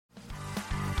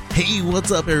Hey,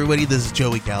 what's up, everybody? This is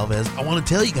Joey Galvez. I want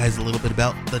to tell you guys a little bit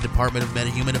about the Department of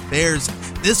Meta-Human Affairs.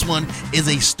 This one is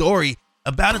a story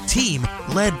about a team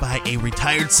led by a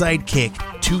retired sidekick,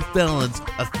 2 felons,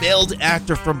 a failed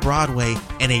actor from Broadway,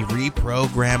 and a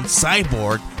reprogrammed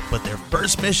cyborg. But their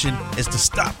first mission is to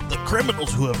stop the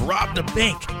criminals who have robbed a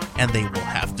bank, and they will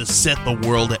have to set the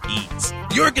world at ease.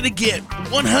 You're going to get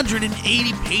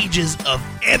 180 pages of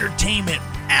entertainment,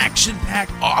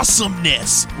 action-packed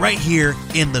awesomeness right here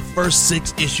in the first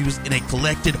 6 issues in a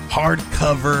collected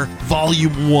hardcover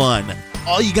volume 1.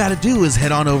 All you got to do is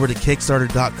head on over to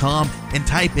Kickstarter.com and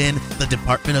type in the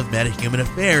Department of Meta-Human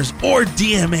Affairs or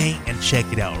DMA and check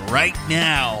it out right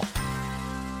now.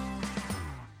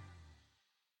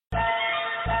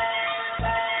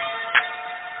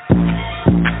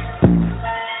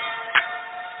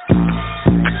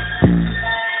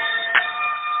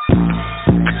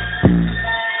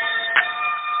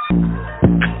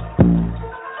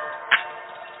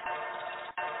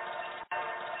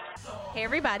 Hey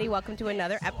everybody, welcome to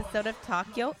another episode of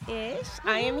Tokyo-ish.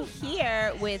 I am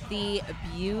here with the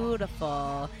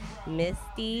beautiful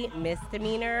Misty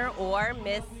Misdemeanor or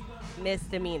Miss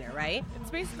Misdemeanor, right? It's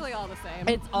basically all the same.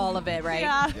 It's all of it, right?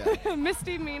 Yeah.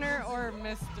 Misdemeanor or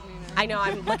misdemeanor. I know,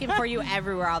 I'm looking for you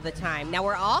everywhere all the time. Now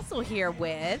we're also here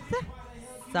with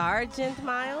Sergeant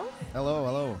Miles.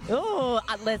 Hello. Oh,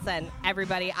 listen,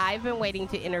 everybody, I've been waiting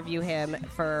to interview him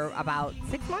for about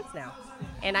 6 months now.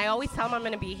 And I always tell him I'm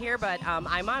going to be here, but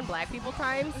I'm on Black people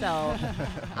time, so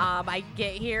I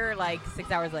get here like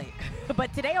 6 hours late.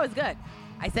 But today I was good.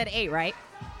 I said 8, right?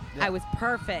 Yeah. I was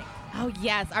perfect. Oh,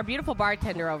 yes, our beautiful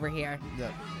bartender over here.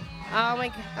 Yeah. Oh, my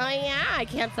God. Oh, yeah, I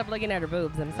can't stop looking at her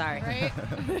boobs. I'm sorry. Right?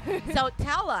 So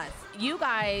tell us, you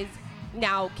guys,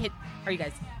 now, you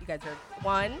guys are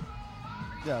one?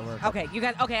 Yeah, we're Okay, you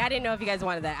guys, okay, I didn't know if you guys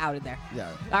wanted that out of there.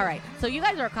 Yeah. All right, so you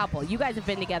guys are a couple. You guys have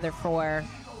been together for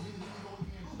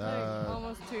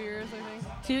almost 2 years, I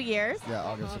think. 2 years? Yeah,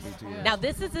 August will be 2 years. Now,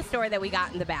 this is the story that we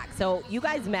got in the back. So you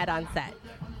guys met on set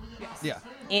Yes. Yeah.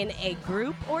 in a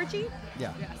group orgy?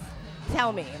 Yeah. Yes.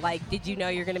 Tell me, like, did you know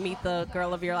you're going to meet the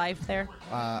girl of your life there?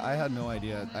 I had no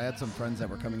idea. I had some friends that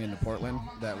were coming into Portland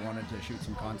that wanted to shoot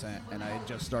some content, and I had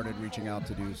just started reaching out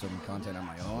to do some content on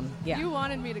my own. Yeah. You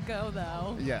wanted me to go,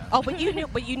 though. Yeah. Oh, but you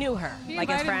knew her, He like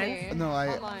as invited friends? me. No,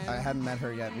 Online. I hadn't met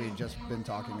her yet. We had just been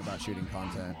talking about shooting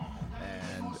content,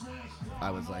 and I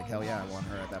was like, hell yeah, I want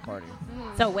her at that party.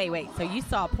 So wait. So you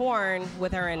saw porn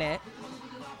with her in it?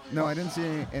 No, I didn't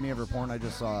see any of her porn. I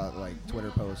just saw like Twitter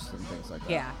posts and things like that.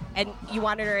 Yeah. And you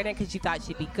wanted her in it because you thought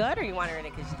she'd be good, or you wanted her in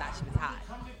it because you thought she was hot?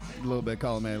 A little bit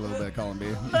column A, a little bit column B. A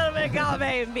little bit of column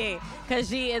A and B, because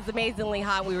she is amazingly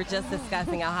hot. We were just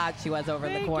discussing how hot she was over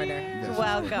in the Thank corner. you. Yes.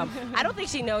 Welcome. I don't think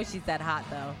she knows she's that hot,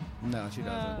 though. No, she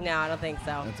doesn't. No, I don't think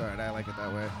so. That's all right. I like it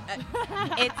that way.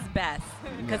 It's best.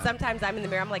 Because Yeah. sometimes I'm in the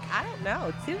mirror, I'm like, I don't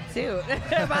know, toot.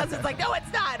 Mom's just like, no,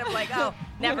 it's not. I'm like, oh,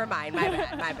 never mind. My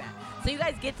bad. So you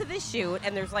guys get to the shoot,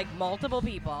 and there's like multiple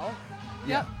people.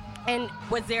 Yeah. And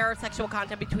was there sexual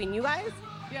content between you guys?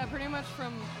 Yeah, pretty much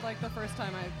from like the first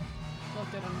time I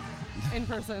looked at him in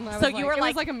person. I So was you were it like-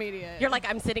 was like immediate. You're like,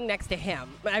 I'm sitting next to him.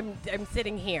 I'm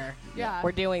sitting here. Yeah.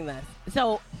 We're doing this.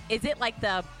 So is it like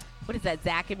what is that,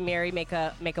 Zach and Mary make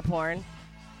a porn?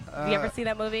 Have you ever seen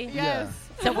that movie? Yes.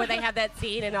 So where they have that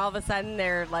scene and all of a sudden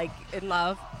they're like in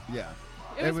love? Yeah.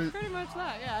 It was pretty much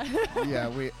that, yeah. Yeah,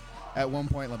 we at one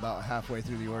point about halfway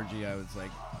through the orgy I was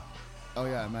like, oh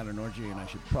yeah, I'm at an orgy and I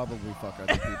should probably fuck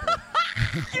other people.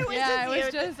 It was Yeah, just it you.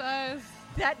 was just us.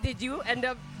 Did you end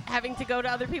up having to go to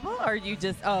other people, or you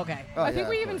just? Oh, okay. Oh, I think yeah,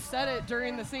 we of even course. said it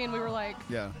during the scene. We were like,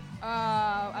 Yeah.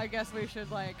 I guess we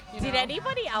should like, Did know.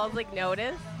 anybody else like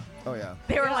notice? Oh yeah.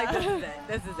 They were Yeah. like,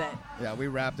 this is it. Yeah, we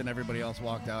rapped and everybody else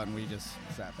walked out and we just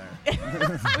sat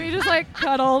there. We just like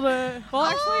cuddled. Well,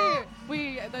 Oh.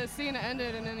 actually, the scene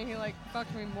ended and then he like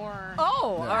fucked me more.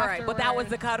 Oh, Yeah. all right. But that was Afterward.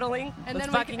 the cuddling. and was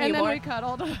then fucking we, and you then more. we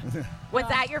cuddled. Was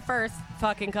that your first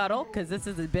fucking cuddle? Because this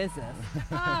is a business.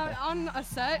 On a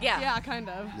set? Yeah. Yeah, kind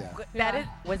of. Yeah.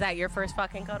 Was that your first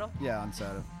fucking cuddle? Yeah, on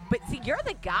set. But see, you're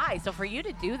the guy, so for you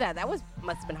to do that, must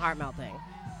have been heart melting.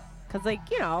 Cause like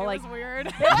It like was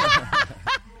weird.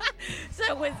 so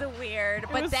it was weird.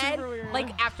 But was then super weird.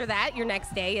 like after that, your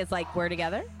next day is like we're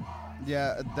together.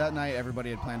 Yeah, that night everybody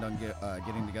had planned on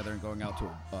getting together and going out to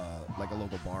like a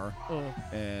local bar,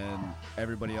 and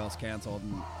everybody else canceled,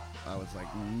 and I was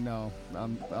like, no,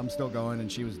 I'm still going,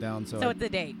 and she was down, so it's a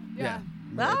date. yeah.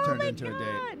 Oh It turned my into God.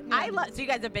 a date. I love. So you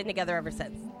guys have been together ever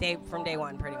since from day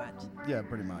one, pretty much. Yeah,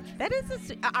 pretty much. That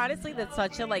is honestly, that's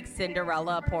such a like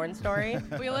Cinderella porn story.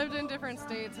 We lived in different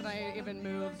states, and I even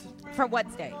moved. From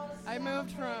what state? I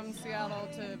moved from Seattle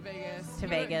to Vegas.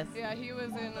 Vegas. Yeah, he was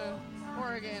in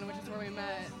Oregon, which is where we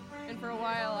met. And for a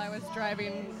while, I was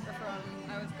going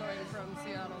from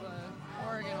Seattle to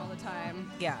Oregon all the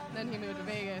time. Yeah. Then he moved to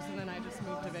Vegas, and then I just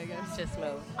moved to Vegas. Just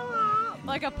moved.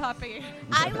 Like a puppy.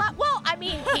 Well, I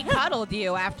mean, he cuddled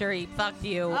you after he fucked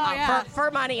you yeah.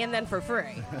 for money and then for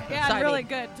free. Yeah, So, and really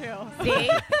good, too. See?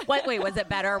 Wait, was it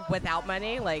better without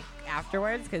money, like,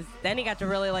 afterwards? Because then he got to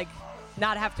really, like,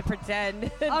 not have to pretend to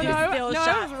steal it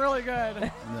shots. was really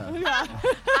good. Yeah.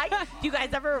 Do you guys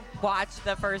ever watch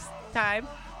the first time?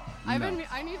 I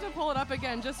need to pull it up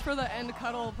again just for the end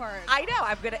cuddle part. I know.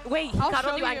 I'm going to. Wait, he I'll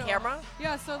cuddled show you on camera?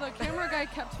 Yeah, so the camera guy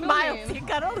kept filming. Miles, he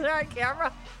cuddled her on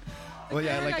camera? Well, yeah,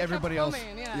 camera like guy kept everybody else.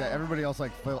 filming, yeah. Everybody else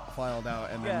like filed out,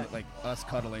 and then Yeah. like us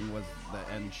cuddling was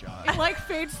the end shot. It like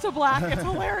fades to black. It's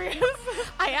hilarious.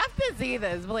 I have to see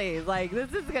this, please. Like,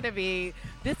 this is going to be.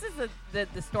 This is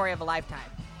the story of a lifetime.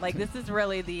 Like, this is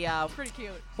really the. It's pretty cute.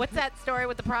 What's that story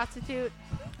with the prostitute?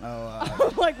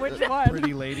 Like which one?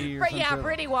 Pretty lady or Yeah, something?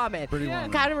 Pretty Woman. Pretty Yeah.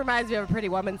 woman. Kind of reminds me of a Pretty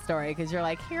Woman story because you're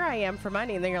like, here I am for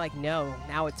money, and then you're like, no,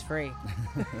 now it's free.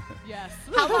 Yes.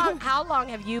 How long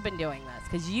have you been doing this?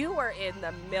 Because you were in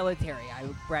the military,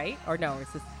 right? Or no,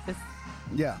 it's this.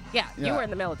 Yeah. Yeah, you were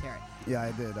in the military. Yeah,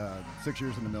 I did 6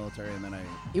 years in the military, and then I.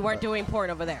 You weren't doing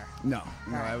porn over there, No,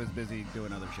 right. I was busy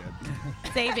doing other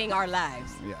shit. saving our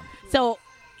lives. Yeah. So,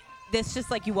 this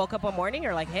just like you woke up one morning,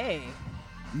 you're like, hey.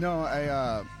 No,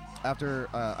 after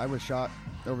I was shot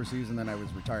overseas, and then I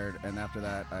was retired, and after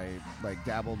that I like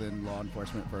dabbled in law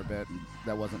enforcement for a bit, and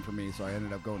that wasn't for me, so I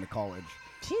ended up going to college.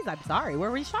 Jeez, I'm sorry. Where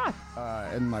were you shot?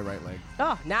 In my right leg.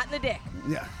 Oh, not in the dick.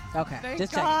 Yeah. Okay, Thank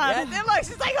just God. checking. Yeah, look,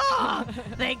 she's like, oh,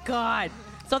 thank God.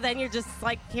 So then you're just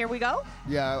like, here we go?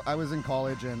 Yeah, I was in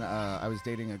college, and I was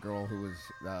dating a girl who was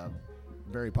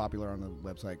very popular on the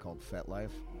website called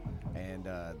FetLife, and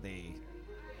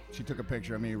she took a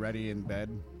picture of me ready in bed.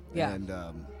 Yeah. And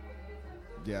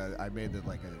yeah, I made it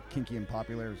like a kinky and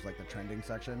popular. It was like the trending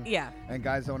section. Yeah. And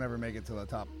guys don't ever make it to the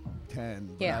top 10.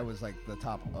 But Yeah. I was like the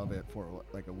top of it for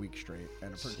like a week straight.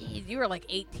 And Jeez, you were like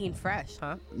 18 fresh,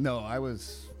 huh? no, I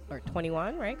was. Or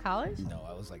 21, right? College? No,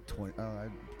 I was like 20.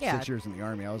 Yeah. 6 years in the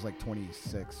Army. I was like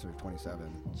 26 or 27.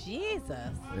 Jesus.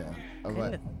 Yeah.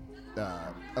 Goodness.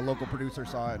 A local producer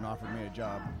saw it and offered me a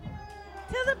job.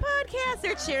 To the podcast.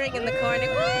 They're cheering in the corner.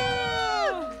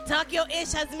 Woo! Tokyo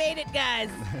Ish has made it, guys.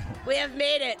 We have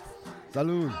made it.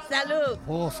 Salud. Salud.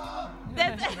 Prost.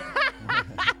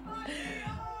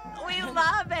 We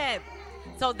love it.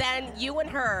 So then you and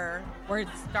her were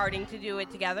starting to do it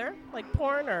together? Like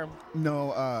porn or?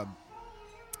 No,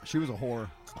 she was a whore.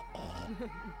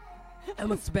 I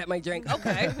must have bet my drink.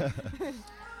 Okay.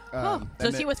 So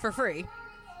and she was for free?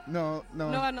 No. No,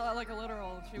 like a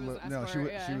literal. She was No,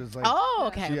 escort, she was like. Oh,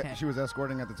 okay, She, okay. she was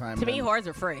escorting at the time. To me, and- whores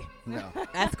are free. No.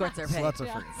 Escorts are paid. Sluts are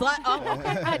free. Slut? Oh,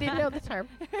 okay. I didn't know the term.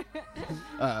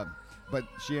 But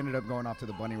she ended up going off to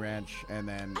the Bunny Ranch, and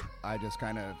then I just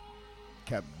kind of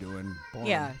kept doing porn.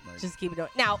 Yeah, like- just keep it going.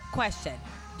 Now, question.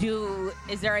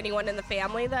 Is there anyone in the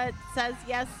family that says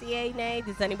yes, yay, nay?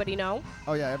 Does anybody know?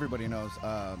 Oh yeah, everybody knows.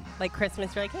 Like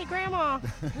Christmas, you're like, hey, Grandma.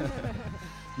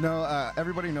 No,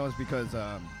 everybody knows because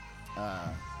I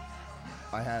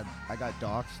got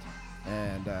doxxed,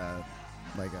 and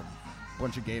like a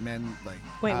bunch of gay men like.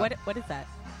 Wait, what is that?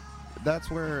 That's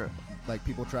where like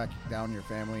people track down your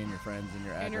family and your friends and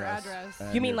your address. And your address.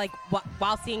 and You mean your- like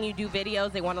while seeing you do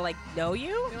videos, they want to like know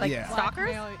you? They Like Yeah.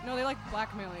 stalkers? No, they like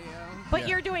blackmail you. But Yeah.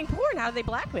 you're doing porn. How do they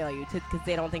blackmail you? Because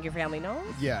they don't think your family knows?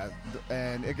 Yeah,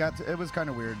 and it was kind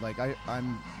of weird. Like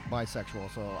I'm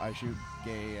bisexual, so I shoot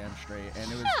gay and straight,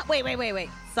 and it was. Ah, wait.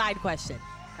 Side question.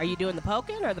 Are you doing the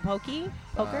poking or the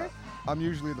poker? I'm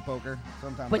usually the poker.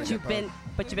 Sometimes. I But get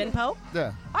you've been poked?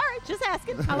 Yeah. All right, just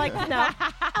asking. I like to know.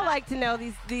 I like to know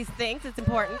these things. It's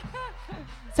important.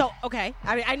 So, okay.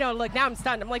 I mean, I know. Look, now I'm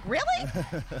stunned. I'm like, really?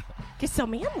 You're so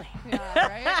manly. Yeah,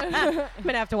 right? I'm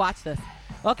gonna have to watch this.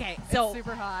 Okay, so It's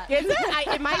super hot. is it?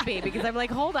 It might be because I'm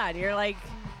like, hold on. You're like,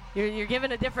 you're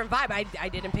giving a different vibe. I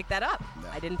didn't pick that up. No.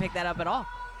 I didn't pick that up at all.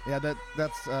 Yeah,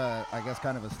 that's I guess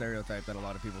kind of a stereotype that a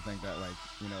lot of people think that like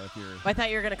if you're. I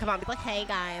thought you were gonna come out and be like, hey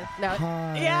guys. No.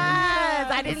 Hi.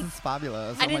 Yes, I didn't. This is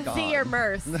fabulous. I Oh my didn't see God. your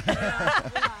mirth.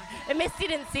 And Misty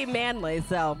didn't seem manly,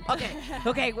 so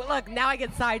okay. Well, look, now I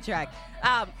get sidetracked.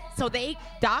 So they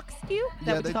doxed you? Is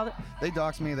that what you called it? They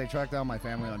doxed me. They tracked down my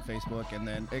family on Facebook, and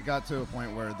then it got to a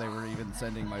point where they were even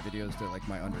sending my videos to like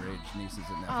my underage nieces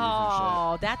and nephews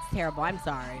Oh, that's terrible. I'm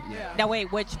sorry. Yeah. Now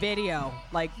wait, which video?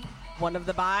 Like one of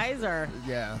the buys or? and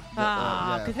shit. Yeah.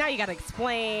 Because now you got to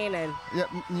explain and. Yeah,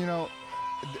 you know,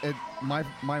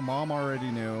 my mom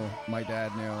already knew. My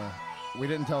dad knew. We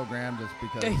didn't tell Graham just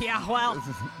because. Yeah, well. This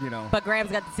is, you know. But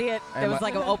Graham's got to see it. And It was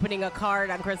my- like opening a card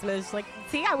on Christmas. Like,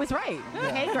 see, I was right.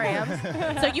 Hey, Graham.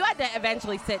 So you had to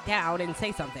eventually sit down and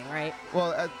say something, right?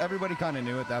 Well, everybody kind of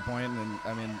knew at that point, and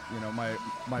I mean, you know,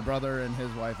 my brother and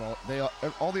his wife,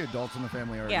 all the adults in the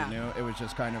family already Yeah. knew. It was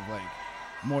just kind of like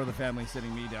more of the family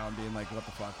sitting me down, being like, "What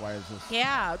the fuck? Why is this?"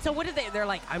 Yeah. So what did they? They're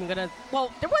like, I'm gonna.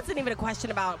 Well, there wasn't even a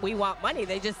question about we want money.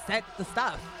 They just sent the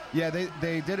stuff. Yeah,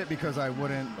 they did it because I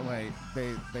wouldn't like.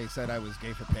 They said I was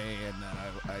gay for pay, and then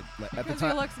I at the Because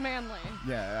time. he looks manly.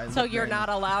 Yeah. So you're not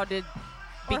allowed to.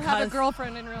 Or have a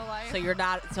girlfriend in real life. So you're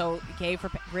not. So gay for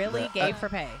pay. Really? Yeah, Gay for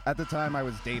pay. At the time, I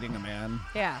was dating a man.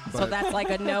 Yeah. So but- that's like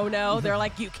a no-no. They're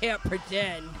like, you can't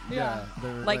pretend. Yeah. they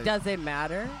were Like, does it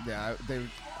matter? Yeah,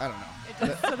 I don't know. It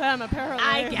does to them, apparently.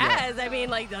 I guess. I mean,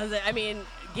 like, does it? I mean,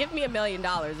 give me $1 million.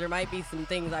 There might be some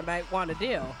things I might want to do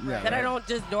Yeah, that I right. don't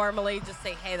just normally just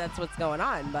say, hey, that's what's going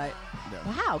on. But Yeah.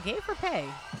 wow, gay for pay.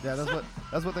 Yeah,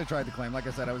 that's what they tried to claim. Like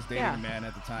I said, I was dating Yeah. a man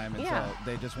at the time, and Yeah. so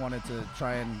they just wanted to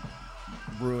try and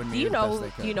ruin me Do you as know? best they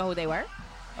could. Do you know who they were?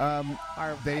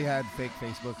 Or They had fake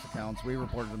Facebook accounts. We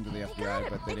reported them to the FBI,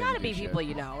 but they They didn't gotta do be shit. people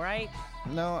you know, right?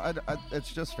 No,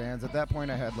 it's just fans. At that point,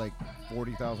 I had like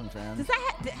 40,000 fans. Does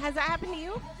that has that happened to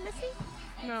you, Missy?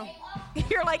 No.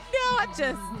 You're like, no,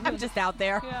 I'm just out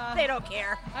there. Yeah. They don't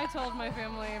care. I told my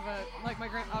family, but like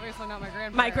obviously not my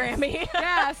grandparents. My Grammy.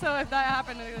 Yeah, so if that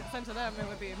happened and it sent to them, it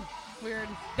would be weird.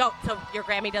 Oh, so your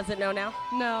Grammy doesn't know now?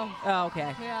 No. Oh,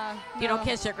 okay. Yeah. You no. don't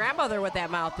kiss your grandmother with that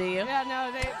mouth, do you? Yeah,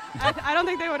 no, I don't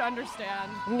think they would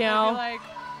understand. No. They'd be like,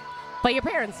 But your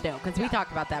parents do, because we Yeah.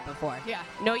 talked about that before. Yeah.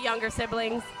 No younger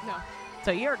siblings, no.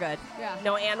 so you're good. Yeah.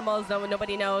 No animals,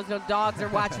 nobody knows. No dogs are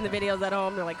watching the videos at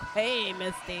home. They're like, hey,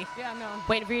 Misty, Yeah, no.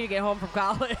 waiting for you to get home from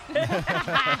college.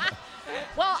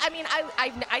 Well, I mean,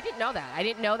 I didn't know that. I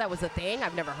didn't know that was a thing.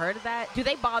 I've never heard of that. Do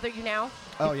they bother you now?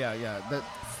 Oh yeah.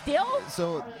 Still?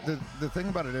 So the thing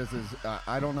about it is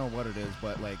I don't know what it is,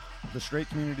 but like the straight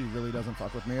community really doesn't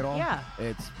fuck with me at all. Yeah.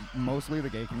 It's mostly the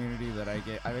gay community that I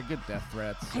get death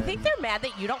threats. I think and- they're mad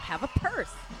that you don't have a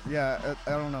purse. Yeah,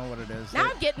 I don't know what it is. Now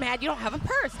I'm getting mad you don't have a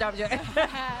purse. No, I'm joking.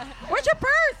 Where's your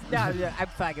purse? No, I'm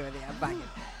fucking with you. I'm fucking.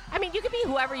 I mean, you can be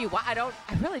whoever you want. I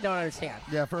really don't understand.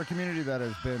 Yeah, for a community that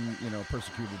has been,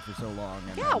 persecuted for so long.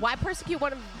 And Yeah, why persecute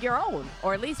one of your own,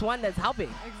 or at least one that's helping?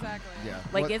 Exactly. Yeah.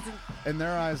 Like, what- isn't in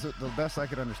their eyes, the best I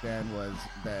could understand was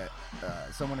that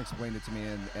someone explained it to me,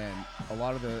 and a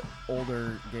lot of the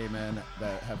older gay men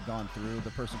that have gone through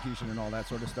the persecution and all that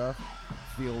sort of stuff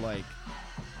feel like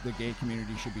the gay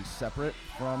community should be separate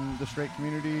from the straight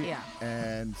community. Yeah.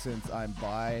 And since I'm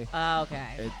bi,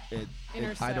 okay?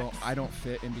 Intersex. I don't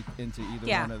fit into either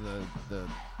Yeah. one of the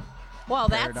Well,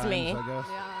 that's paradigms, me. I guess.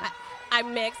 Yeah.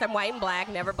 I'm mixed. I'm white and black.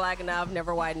 Never black enough.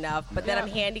 Never white enough. But then Yeah. I'm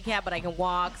handicapped, but I can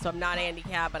walk. So I'm not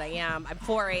handicapped, but I am. I'm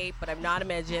 4'8", but I'm not a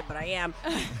midget, but I am.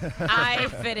 I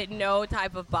fit in no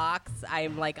type of box.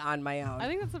 I'm like on my own. I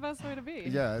think that's the best way to be.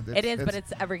 Yeah, it is, but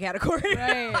it's every category.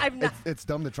 Right. I'm not. it's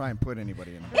dumb to try and put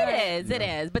anybody in. It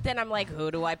is. But then I'm like,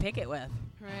 who do I pick it with?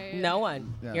 Right. No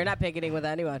one. Yeah. You're not picketing with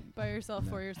anyone. By yourself,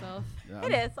 for yourself. Yeah,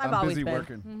 It is. I've I'm always busy been.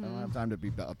 working. I don't have time to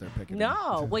be out there picking.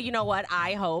 No. Well, you know what?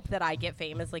 I hope that I get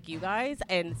famous like you guys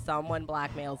and someone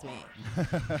blackmails me.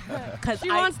 Because She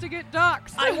wants to get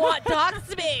doxxed. I want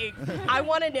docs me. I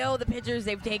want to know the pictures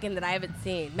they've taken that I haven't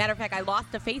seen. Matter of fact, I lost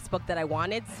a Facebook that I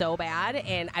wanted so bad,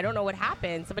 and I don't know what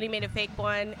happened. Somebody made a fake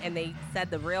one, and they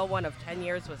said the real one of 10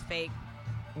 years was fake.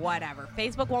 Whatever.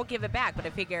 Facebook won't give it back, but I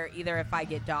figure either if I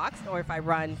get doxxed or if I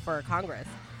run for Congress,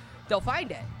 they'll find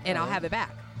it, and I'll have it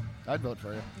back. I'd vote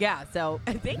for you. Yeah, so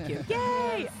thank you.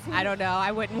 Yay! I don't know.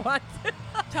 I wouldn't want to.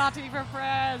 Tati for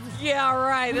friends. Yeah,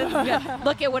 right. This is good.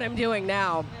 Look at what I'm doing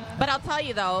now. But I'll tell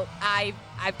you, though, I've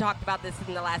talked about this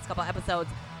in the last couple episodes.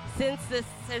 Since this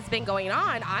has been going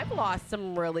on, I've lost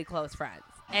some really close friends.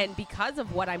 And because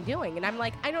of what I'm doing. And I'm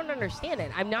like, I don't understand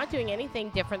it. I'm not doing anything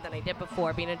different than I did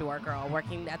before, being a door girl,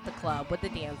 working at the club with the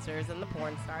dancers and the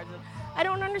porn stars. And I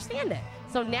don't understand it.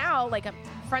 So now, like,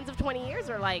 friends of 20 years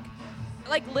are like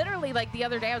literally, like, the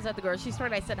other day I was at the grocery store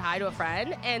and I said hi to a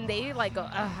friend. And they, like, go,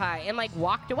 hi, and, like,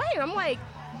 walked away. And I'm like,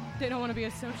 They don't want to be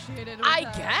associated with I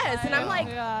that guess. And I'm like,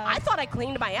 yeah. I thought I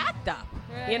cleaned my act up.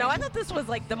 You know, I thought this was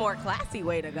like the more classy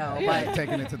way to go. Yeah. But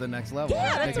Taking it to the next level.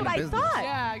 yeah, that's Making what it I business. thought.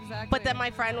 Yeah, exactly. But then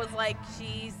my friend was like,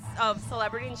 she's a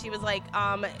celebrity, and she was like,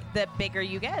 the bigger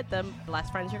you get, the less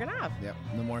friends you're gonna have. Yep.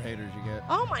 The more haters you get.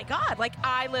 Oh my God! Like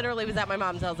I literally was at my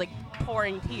mom's house, like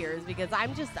pouring tears because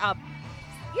I'm just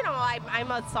you know,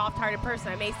 I'm a soft-hearted person.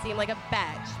 I may seem like a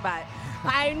bitch, but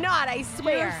I'm not. I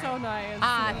swear. You're so nice.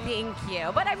 Thank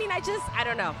you. But I mean, I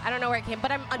don't know. I don't know where it came.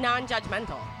 But I'm a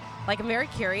non-judgmental. Like I'm very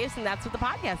curious, and that's what the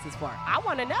podcast is for. I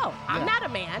want to know. I'm not a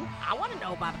man. I want to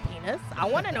know about a penis. I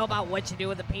want to know about what you do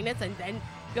with a penis, and then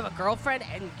you have a girlfriend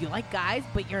and you like guys,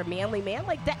 but you're a manly man.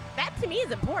 Like that. That to me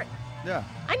is important. Yeah.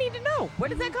 I need to know, where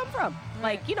does that come from?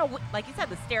 Like, you know, like you said,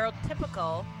 the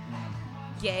stereotypical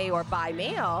gay or bi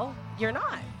male, you're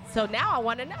not. So now I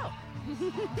want to know,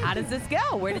 how does this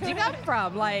go? Where did you come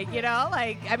from? Like, you know,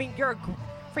 like, I mean,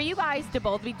 for you guys to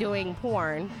both be doing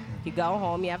porn, you go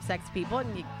home, you have sex with people,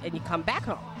 and you come back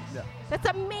home. Yeah. That's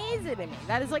amazing to me.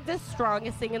 That is like the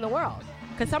strongest thing in the world.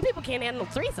 Because some people can't handle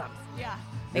threesomes. Yeah.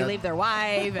 They Yeah. leave their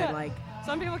wife and like,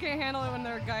 Some people can't handle it when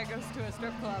their guy goes to a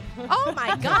strip club. oh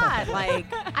my God, like,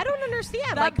 I don't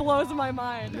understand. That Like, blows my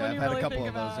mind Yeah, when I've you had a really couple think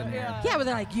of those about in it. here. Yeah. yeah, but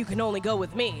they're like, you can only go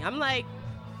with me. I'm like,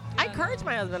 I encourage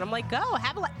my husband. I'm like, go,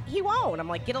 have a he won't. I'm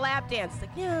like, get a lap dance. He's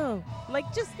like, no. I'm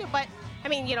like, just do. But, I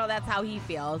mean, you know, that's how he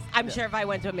feels. I'm sure if I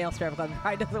went to a male strip club, he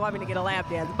probably doesn't want me to get a lap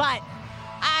dance. But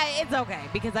it's okay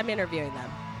because I'm interviewing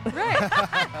them. Right.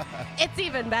 It's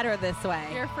even better this way.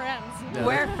 You're friends. Yeah.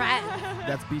 We're friends.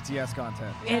 That's BTS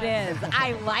content. It is.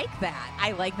 I like that.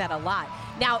 I like that a lot.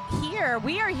 Now,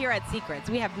 we are here at Secrets.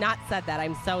 We have not said that.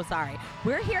 I'm so sorry.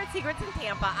 We're here at Secrets in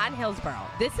Tampa on Hillsborough.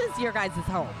 This is your guys'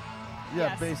 home. Yeah,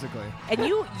 Yes. basically. And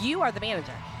you are the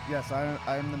manager. Yes,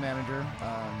 I'm the manager.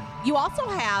 You also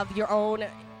have your own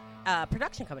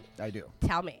production company. I do.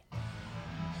 Tell me.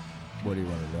 What do you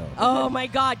want to know? Oh, my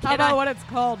God. How Can about I? what it's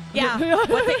called? Yeah.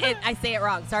 What's it? I say it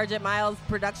wrong. Sergeant Miles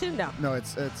Production? No. No,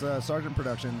 it's Sergeant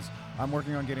Productions. I'm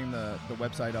working on getting the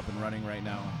website up and running right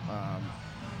now.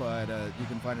 But you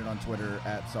can find it on Twitter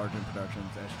at Sergeant Productions,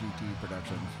 SGT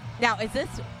Productions. Now, is this...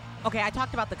 Okay, I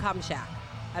talked about the Cum Shack.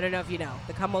 I don't know if you know.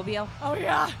 The Cummobile? Oh,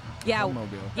 yeah. Yeah.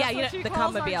 Cummobile. Yeah, That's you know, what she the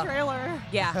calls our Cummobile. trailer.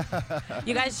 Yeah.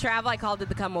 You guys travel. I called it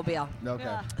the Cummobile. Okay.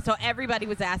 Yeah. So everybody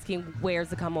was asking, where's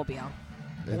the Cummobile?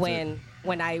 It's When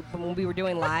we were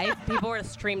doing live, people were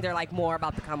streamed there like more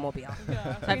about the Cummobile. Yeah.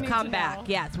 So We I've need come to back. know.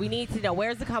 Yes, we need to know.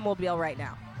 Where's the Cummobile right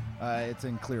now? It's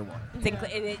in Clearwater. It's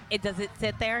in, it does it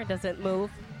sit there? Does it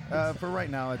move? For right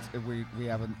now, we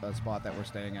have a spot that we're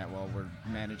staying at while we're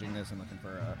managing this and looking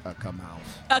for a cum house.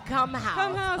 A cum house.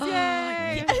 Cum house,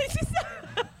 yay!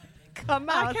 Cum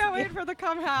house. I can't wait for the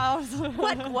cum house.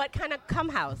 What kind of cum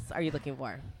house are you looking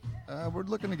for? We're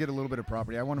looking to get a little bit of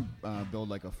property. I want to build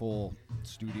like a full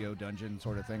studio dungeon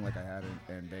sort of thing like I had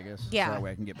in Vegas. Yeah. So that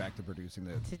way I can get back to producing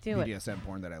the To do it. BDSM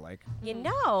porn that I like. You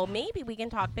know, maybe we can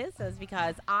talk business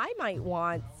because I might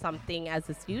want something as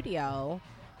a studio.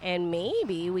 And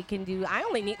maybe we can do. I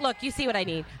only need. Look, you see what I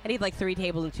need. I need like 3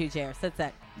 tables and 2 chairs. That's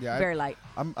it. Yeah, Very light.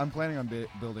 I'm planning on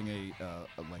building a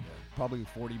probably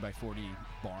 40 by 40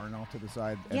 barn off to the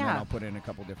side, and Yeah. then I'll put in a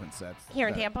couple different sets. Here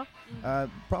in that- Tampa.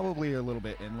 Probably a little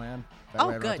bit inland. That way Oh,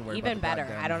 I don't have good. to worry Even about the better.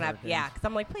 goddamn I don't have. hurricanes. Yeah, because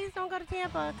I'm like, please don't go to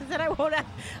Tampa, because then I won't.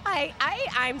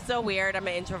 I'm so weird. I'm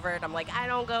an introvert. I'm like, I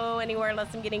don't go anywhere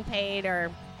unless I'm getting paid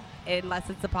or unless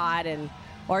it's a pod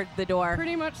or the door.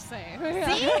 Pretty much same.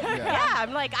 See? Yeah,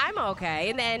 I'm like, I'm okay.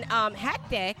 And then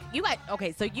Hectic, you got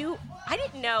okay. So I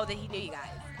didn't know that he knew you guys,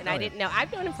 and Oh, I yeah. didn't know.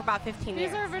 I've known him for about 15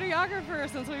 He's years. our videographer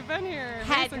since we've been here.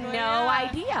 Had basically, no yeah.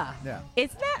 idea. Yeah.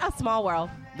 Isn't that a small world?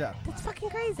 Yeah. That's fucking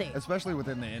crazy. Especially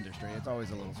within the industry, it's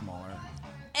always a little smaller.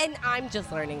 And I'm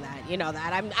just learning that. You know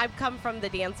that. I've come from the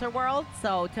dancer world,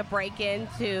 so to break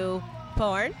into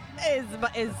porn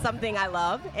is something I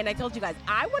love. And I told you guys,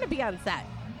 I want to be on set.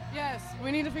 Yes,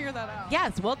 we need to figure that out.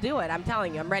 Yes, we'll do it. I'm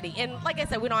telling you, I'm ready. And like I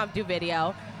said, we don't have to do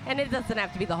video, and it doesn't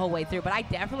have to be the whole way through. But I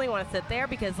definitely want to sit there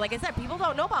because, like I said, people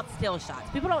don't know about still shots.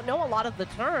 People don't know a lot of the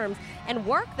terms and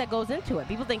work that goes into it.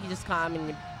 People think you just come and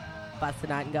you bust a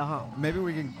nut and go home. Maybe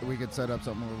we could set up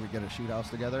something where we get a shoot house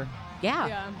together, Yeah.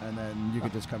 Yeah. and then you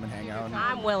could just come and hang out and,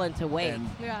 I'm willing to wait. and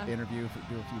Yeah. interview,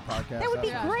 do a few podcasts. That would be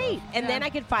sort of great. stuff. And then Yeah. I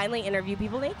could finally interview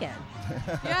people naked.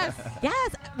 Yes.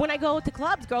 Yes. When I go to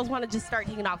clubs, girls want to just start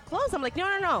taking off clothes. I'm like, no.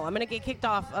 I'm going to get kicked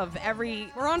off of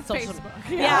every We're on social. Facebook.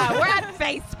 Yeah, we're on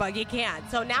Facebook. You can't.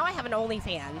 So now I have an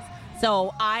OnlyFans.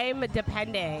 So I'm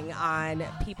depending on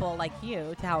people like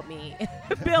you to help me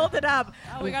build it up.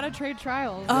 Oh, we got to trade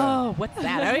trials. Oh, what's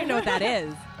that? I don't even know what that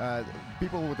is.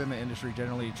 People within the industry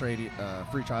generally trade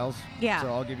free trials. Yeah. So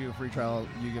I'll give you a free trial,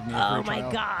 you give me a free Oh trial.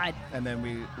 my God. And then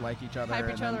we like each other. Hype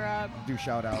and each then other up. Do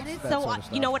shout outs. That is that so. sort of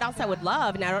stuff. You know what else I would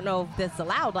love, and I don't know if this is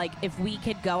allowed. Like if we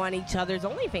could go on each other's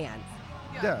OnlyFans.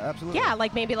 Yeah, absolutely. Yeah,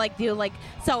 like maybe like do like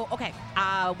so. Okay,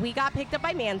 we got picked up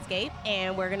by Manscaped,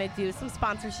 and we're gonna do some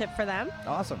sponsorship for them,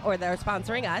 Awesome. or they're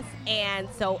sponsoring us. And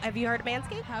so, have you heard of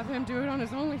Manscaped? Have him do it on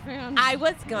his OnlyFans. I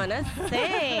was gonna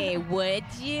say, would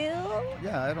you?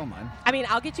 Yeah, I don't mind. I mean,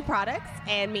 I'll get you products,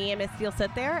 and me and Misty will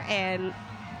sit there. And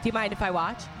do you mind if I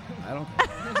watch? I don't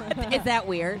care. Is that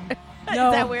weird?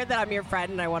 No. Is that weird that I'm your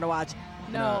friend and I want to watch?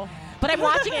 No. But I'm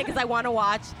watching it because I want to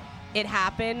watch it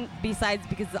happen, besides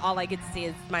because all I get to see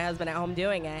is my husband at home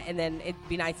doing it, and then it'd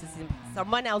be nice to see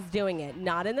someone else doing it,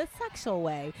 not in a sexual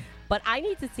way, but I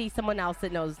need to see someone else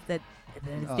that knows that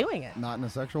is doing it. Not in a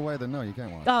sexual way, then no, you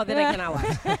can't watch. Oh, then I cannot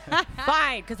watch.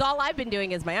 Fine, because all I've been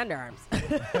doing is my underarms.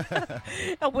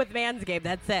 With Manscaped,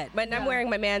 that's it. But I'm Yeah. wearing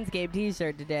my Manscaped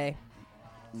t-shirt today.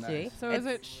 Nice. See? So is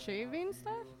it shaving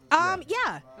stuff?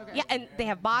 Yeah. Okay. Yeah, and they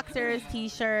have boxers,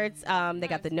 t-shirts, they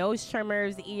got the nose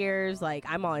trimmers, ears, like,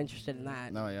 I'm all interested in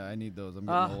that. No, yeah, I need those. I'm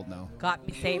getting old now. Got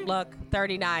me same look,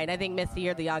 39. I think Misty,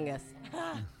 you're the youngest.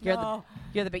 You're No.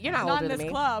 you're the big. You're not, Not older in than this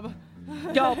me. club.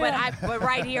 No, but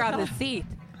right here on the seat.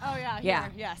 Oh yeah. Yeah.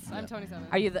 Here. Yes, I'm 27.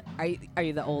 Are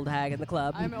you the old hag in the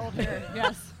club? I'm old here.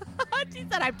 Yes. She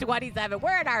said I'm 27.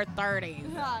 We're in our 30s.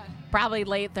 Probably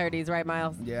late 30s, right,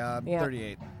 Miles? Yeah, I'm Yeah.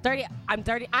 38. 30. I'm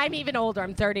 30. I'm even older.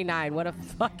 I'm 39. What a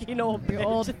fucking old bitch.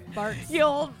 Old farts. You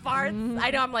old farts.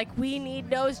 I know. I'm like, we need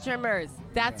nose trimmers.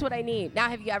 That's what I need. Now,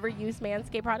 have you ever used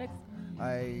Manscaped products?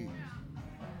 I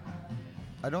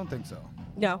don't think so.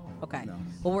 No? Okay. No.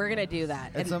 Well, we're going to do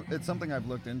that. It's, And- it's something I've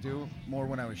looked into more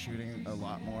when I was shooting a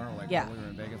lot more. Like Yeah. when we were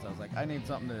in Vegas, I was like, I need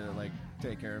something to like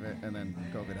take care of it. And then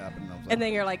COVID happened. And I was like, and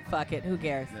then you're like, fuck it. Who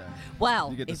cares? yeah.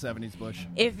 Well, You get the if, 70s bush.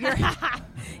 if you're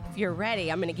if you're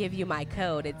ready, I'm going to give you my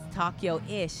code. It's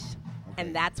Takyo-ish.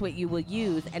 And that's what you will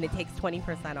use, and it takes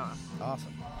 20% off.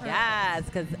 Awesome. Yes,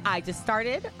 because I just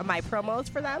started my promos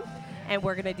for them, and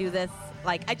we're going to do this.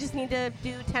 Like, I just need to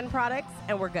do 10 products,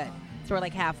 and we're good. So we're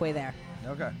like halfway there.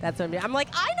 Okay. That's what I'm doing. I'm like,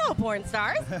 I know porn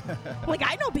stars. I'm like,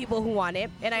 I know people who want it.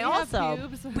 And I We have also,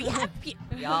 pubes.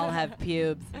 we all have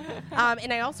pubes.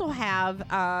 And I also have,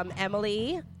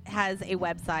 Emily has a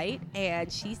website,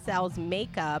 and she sells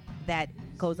makeup that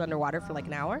goes underwater for like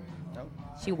an hour. Oh,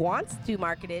 She wants to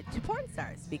market it to porn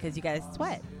stars because you guys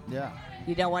sweat. yeah.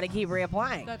 You don't want to keep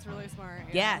reapplying. That's really smart.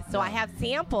 Yeah, so I have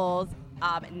samples.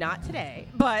 Not today,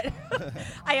 but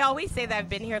I always say that I've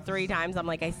been here 3 times. I'm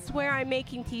like, I swear I'm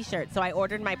making T-shirts. So I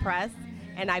ordered my press,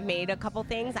 and I made a couple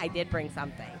things. I did bring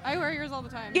something. I wear yours all the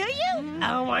time. Do you?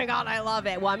 Oh, my God, I love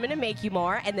it. Well, I'm going to make you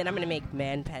more, and then I'm going to make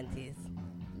man panties.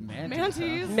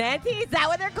 Manties. Manties? Is that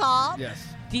what they're called? Yes.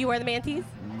 Do you wear the manties?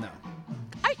 No.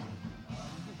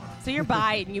 So you're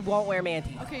bi and you won't wear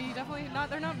manties. Okay, you definitely not.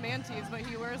 They're not manties, but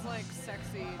he wears like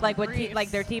sexy. Like what? briefs.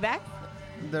 Like their tea bags?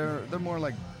 They're more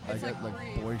like I It's get like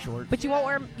like brief. boy shorts. But you won't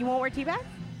wear tea bags?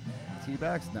 Tea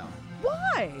bags? No.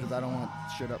 Why? Because I don't want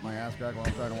shit up my ass crack while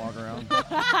I'm trying to walk around.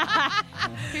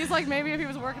 He's like maybe if he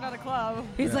was working at a club.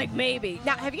 He's Yeah. like maybe.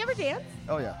 Now, have you ever danced?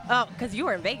 Oh yeah. Oh, because you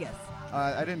were in Vegas.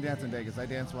 I didn't dance in Vegas. I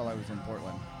danced while I was in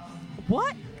Portland.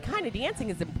 What kind of dancing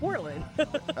is in Portland?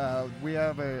 We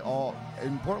have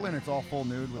in Portland. It's all full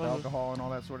nude with alcohol and all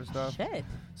that sort of stuff. Shit.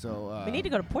 So We need to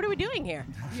go to. What are we doing here?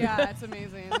 Yeah, it's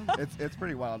amazing. It's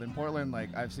pretty wild in Portland. Like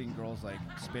I've seen girls like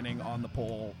spinning on the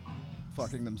pole,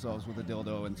 fucking themselves with a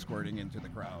dildo and squirting into the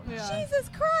crowd. Yeah. Jesus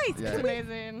Christ! Yeah. It's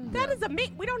amazing. That is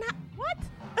amazing. We don't have what?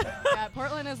 Yeah,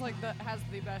 Portland is like has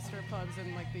the best strip clubs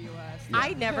in like the U.S.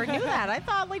 I never knew that. I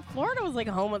thought like Florida was like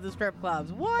home of the strip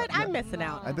clubs. What? I'm missing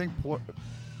out. I think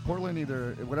Portland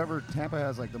either whatever Tampa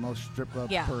has like the most strip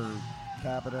clubs Yeah. per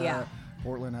capita. Yeah.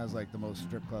 Portland has like the most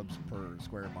strip clubs per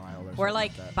square mile. Or We're something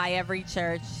like that. by every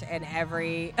church and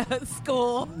every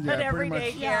school Yeah, and every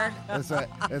pretty much. daycare.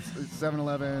 It's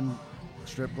 7-Eleven,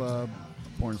 strip club,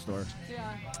 porn store.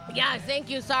 Yeah. Yeah, thank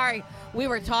you. Sorry. We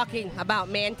were talking about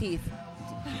mantis.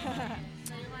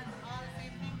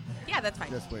 Yeah, that's fine.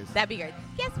 Yes, please. That'd be great.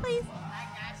 Yes, please.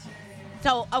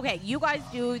 So, okay, you guys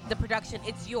do the production.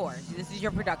 It's yours. This is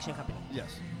your production company.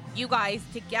 Yes. you guys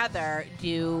together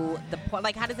do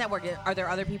like, how does that work? Are there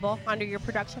other people under your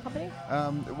production company?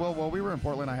 Well, while we were in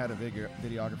Portland, I had a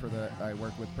videographer that I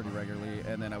worked with pretty regularly,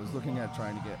 and then I was looking at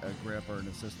trying to get a grip or an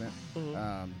assistant.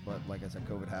 But like I said,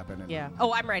 COVID happened. And Yeah.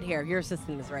 Oh, I'm right here. Your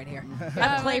assistant is right here.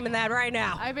 I'm claiming that right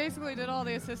now. I basically did all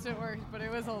the assistant work, but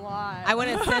it was a lot. I want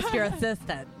to assist your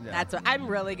assistant. Yeah. That's what I'm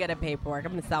really good at paperwork.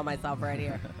 I'm going to sell myself right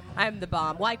here. I'm the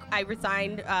bomb. Well, I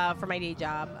resigned for my day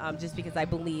job just because I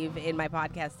believe in my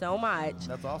podcast so much.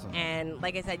 That's awesome. And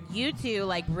like I said, you two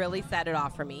like really set it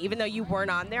off for me. Even though you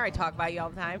weren't on there, I talk about you all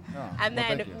the time. Oh, and well,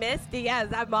 then thank you. Misty, yes,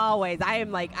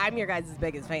 I'm your guys'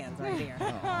 biggest fans right here.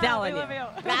 Telling We love you.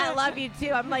 you. I love you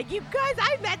too. I'm like, you guys,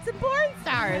 I met some porn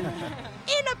stars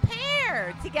in a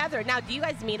pair together. Now, do you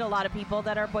guys meet a lot of people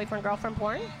that are boyfriend girlfriend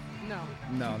porn? No.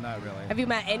 No, not really. Have you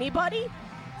met anybody?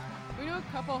 We know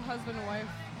a couple husband and wife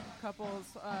couples,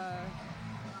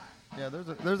 Yeah,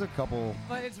 there's a couple.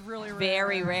 but it's really rare.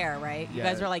 Very rare, right? You Yeah.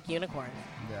 guys are like unicorns.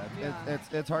 Yeah,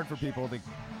 it's hard for people to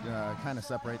kind of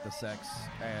separate the sex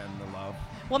and the love.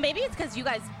 Well, maybe it's because you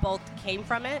guys both came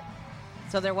from it,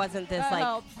 so there wasn't this That like,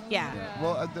 helps. yeah. Yeah.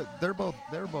 Well, they're both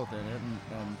in it,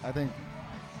 and I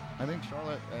think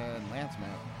Charlotte and Lance met.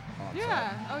 On Yeah.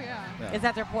 set. Oh, yeah. Yeah. Is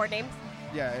that their porn names?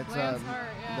 Yeah, it's Lance Hart,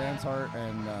 yeah. Lance Hart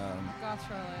and Goth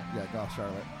Charlotte. yeah, Goth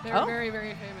Charlotte. They're Oh. very,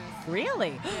 very famous.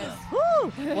 Really? Yes.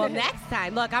 Woo! Well, next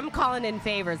time, look, I'm calling in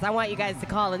favors. I want you guys to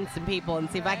call in some people and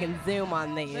see if I can zoom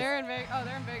on these. They're in Vegas. Oh,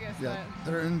 they're in Vegas. Yeah,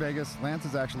 they're in Vegas. Lance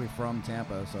is actually from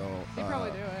Tampa, so They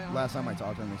probably do it. Last time I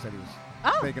talked to him, he said he was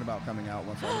Oh. thinking about coming out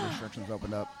once all the restrictions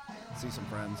opened up, see some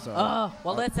friends. So Oh,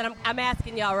 well, listen, I'm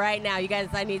asking y'all right now. You guys,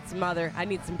 I need some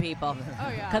people. Oh,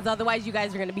 yeah. Because otherwise, you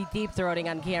guys are going to be deep throating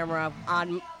on camera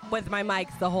with my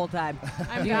mics the whole time.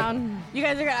 I'm down. You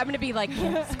guys are. I'm going to be like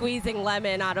squeezing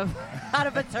lemon out of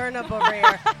a turnip over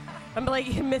here. I'm like,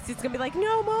 Missy's going to be like,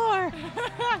 no more,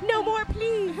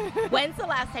 please. When's the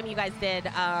last time you guys did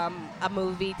a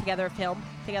movie together, a film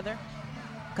together?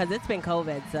 Because it's been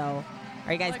COVID, so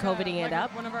are you guys Like COVIDing it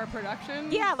up? One of our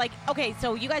productions? Yeah, like, okay,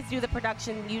 so you guys do the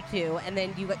production, you two, and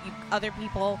then you other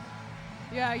people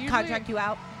Yeah, usually contract you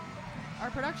out? our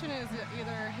production is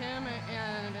either him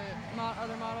and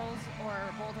other models or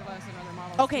both of us and other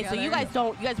models. Okay, so together.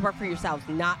 you guys work for yourselves,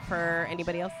 not for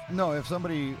anybody else? no, if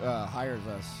somebody hires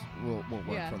us, we'll work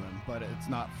Yeah. for them, but it's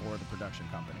not for the production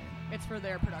company. It's for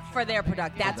their production. For their company.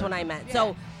 product. That's what I meant. Yeah.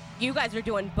 So you guys are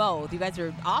doing both. You guys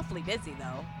are awfully busy,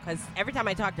 though, because every time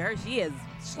I talk to her, she's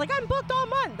like, I'm booked all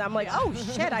month. I'm like, oh,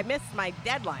 shit, I missed my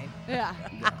deadline. Yeah.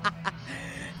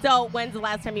 So when's the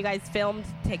last time you guys filmed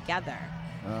together?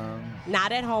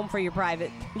 Not at home for your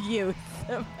private use.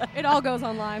 It all goes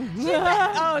online.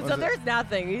 Oh, so Was it- there's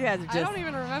nothing. You guys are I just... don't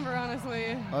even remember, honestly.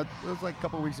 It was like a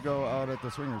couple weeks ago out at the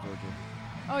Swingers Orchard.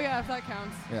 Oh, yeah, if that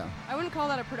counts. Yeah. I wouldn't call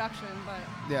that a production, but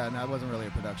Yeah, no, it wasn't really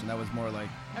a production. That was more like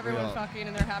everyone real- fucking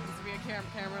and there happens to be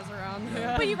cameras around.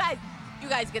 Yeah. But you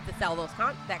guys get to sell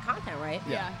that content, right?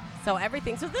 Yeah. So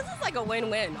everything. So this is like a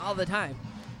win-win all the time.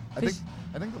 I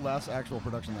think the last actual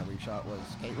production that we shot was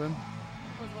Caitlin.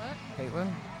 Was what?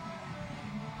 Caitlin?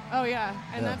 Oh, yeah.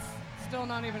 And Yeah. that's still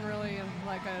not even really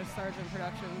like a Sergeant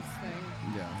Productions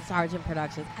thing. Yeah. Sergeant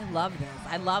Productions. I love this.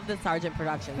 I love the Sergeant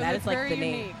Productions. 'Cause That it's is like very the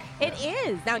name. unique. It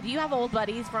is. Now, do you have old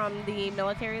buddies from the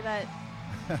military that...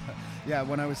 Yeah,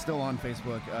 when I was still on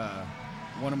Facebook,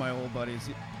 one of my old buddies,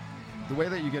 the way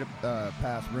that you get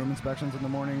past room inspections in the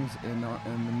mornings in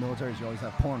the military is you always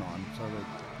have porn on. So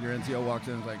that your NCO walks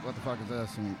in and is like, what the fuck is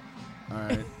this? And all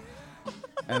right.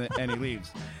 and he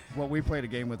leaves. Well, we played a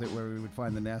game with it where we would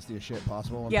find the nastiest shit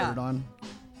possible and Yeah. put it on.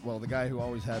 Well, the guy who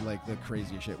always had like the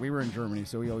craziest shit. We were in Germany,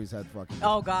 so he always had fucking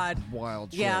Oh, God.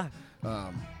 wild shit. Yeah.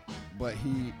 But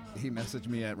he messaged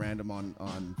me at random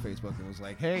on Facebook and was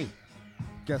like, hey,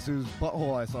 guess whose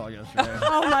butthole I saw yesterday?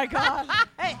 Oh, my God.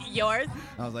 Yours?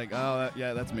 I was like, oh,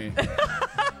 yeah, that's me.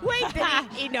 Wait, did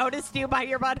he noticed you by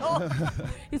your butthole?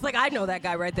 He's like, I know that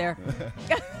guy right there.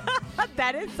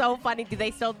 That is so funny. Do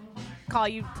they still call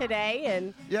you today?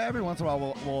 And Yeah, every once in a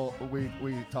while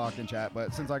we talk and chat,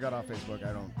 but since I got off Facebook,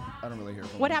 I don't really hear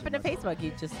from what them happened to too much. Facebook?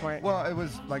 You just weren't... Well, it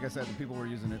was like I said, people were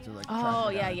using it to like. track Oh,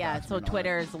 me down yeah. and So dox me and all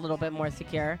Twitter is a little bit more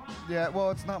secure. that. Yeah,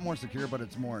 well, it's not more secure, but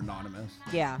it's more anonymous,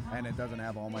 Yeah. and it doesn't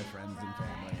have all my friends and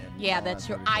family. And Yeah, all that's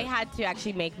that true. sort of I shit. had to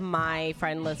actually make my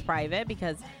friend list private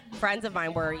because friends of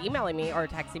mine were emailing me or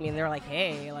texting me, and they're like,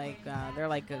 "Hey, they're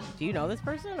like, do you know this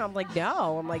person?" I'm like,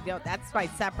 "No." I'm like, "No, that's my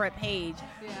separate page,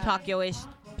 Yeah. Tokyo-ish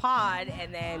Pod,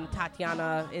 and then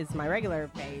Tatiana is my regular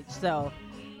page." So,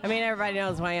 I mean, everybody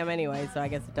knows who I am anyway, so I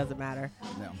guess it doesn't matter.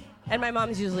 Yeah. And my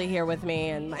mom's usually here with me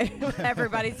and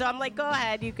everybody. So I'm like, go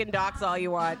ahead. You can dox all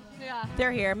you want. Yeah.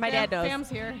 They're here. My dad knows. Fam's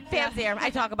here. Fam's here. I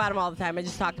talk about them all the time. I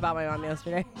just talked about my mom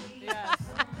yesterday. Yes.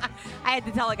 I had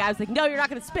to tell a guy, I was like, no, you're not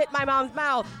going to spit in my mom's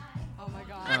mouth. Oh my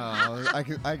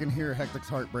God. I can hear Hectic's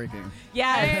heart breaking.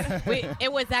 Yeah,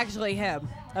 it was actually him.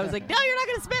 I was like, no, you're not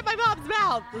going to spit in my mom's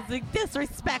mouth. I was like,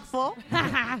 disrespectful.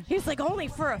 He was like, only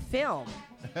for a film.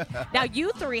 Now,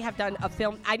 you three have done a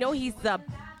film. I know he's the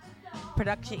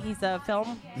production. He's a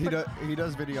film. He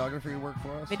does videography work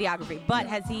for us. Videography. But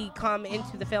has he come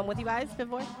into the film with you guys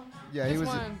before? Yeah, he This was.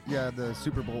 one. Yeah, the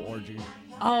Super Bowl orgy.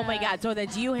 Oh, my God. So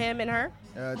that's you, him, and her?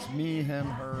 It's me, him,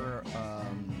 her,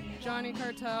 Johnny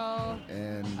Cartel,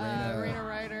 and Raina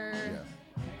Ryder. Yeah.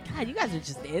 God, you guys are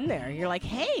just in there. You're like,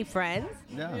 hey, friends.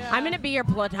 Yeah. Yeah. I'm going to be your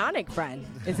platonic friend.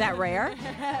 Is that rare?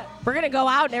 We're going to go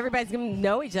out and everybody's going to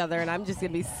know each other, and I'm just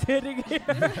going to be sitting here.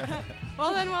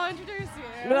 Well, then we'll introduce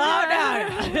you.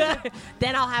 No.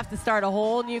 Then I'll have to start a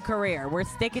whole new career. We're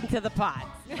sticking to the pot.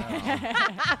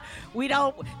 We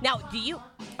don't. Now, do you.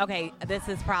 Okay, this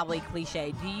is probably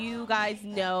cliche. Do you guys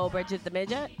know Bridget the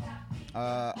Midget?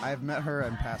 I've met her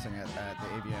in passing at the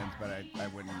AVNs, but I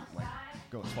wouldn't like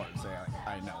go as far as say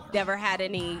I know her. Never had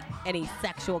any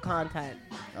sexual content.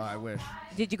 Oh, I wish.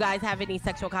 Did you guys have any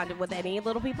sexual content with any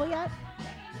little people yet?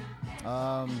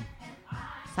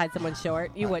 Besides someone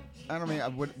short? You would. I don't mean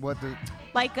what the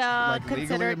Like, like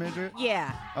consider. legally a midget?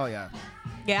 Yeah. Oh yeah.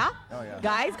 Yeah? Oh yeah.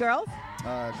 Guys, girls?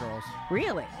 Girls.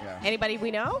 Really? Yeah. Anybody we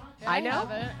know? Yeah, I know.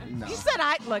 have it. No. You said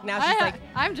I. Look, now she's like.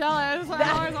 I'm jealous.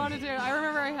 I always wanted to. I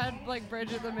remember I had like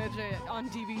Bridget the Midget on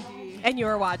DVD. And you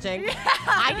were watching.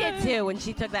 I did too when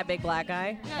she took that big black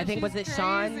guy. Yeah, I think she's was it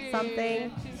Sean crazy.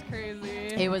 something? She's crazy.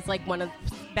 It was like one of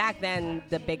back then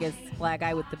the biggest black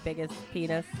guy with the biggest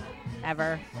penis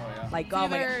ever. Oh yeah. Like It's oh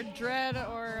my either god. Dread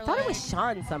or I thought like, it was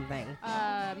Sean something.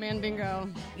 Mandingo.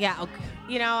 Yeah, okay.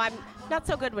 You know, I'm not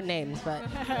so good with names, but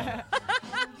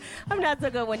I'm not so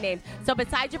good with names. So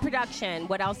besides your production,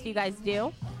 what else do you guys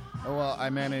do? Oh well, I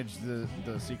manage the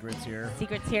secrets here.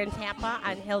 Secrets here in Tampa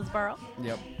on Hillsborough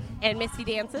Yep. and Misty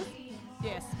Dances.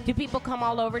 Yes. Do people come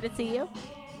all over to see you?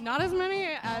 Not as many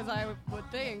as I would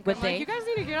think. Would I'm like, think? you guys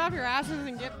need to get off your asses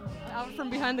and get out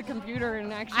from behind the computer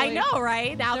and actually. I know,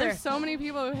 right? Now There's they're so many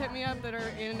people who hit me up that are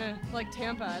in like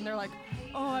Tampa, and they're like,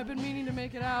 "Oh, I've been meaning to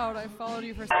make it out. I followed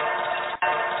you for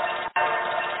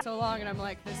so long," and I'm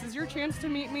like, "This is your chance to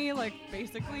meet me, like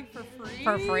basically for free."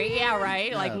 for free, yeah,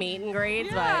 right? Yeah. Like meet and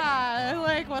greets, Yeah,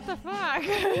 like what the fuck?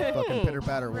 Fucking pitter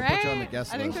patter. We'll put you on the Right?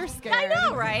 guest I think list. they're but scared. I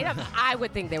know, right? I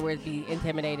would think they would be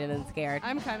intimidated and scared.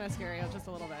 I'm kind of scary, just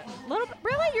a little bit. Little bit,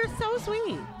 really? You're so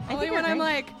sweet. I Only think when you're I'm great.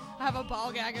 like, I have a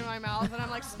ball gag in my mouth and I'm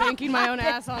like spanking my own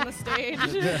ass on the stage.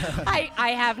 I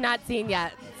have not seen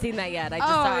that yet. I just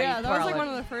saw Oh you yeah, that was like twirling. one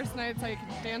of the first nights I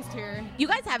danced here. You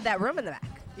guys have that room in the back,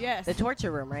 Yes. the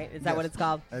torture room, right? Is that what Yes. it's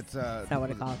called? It's That's not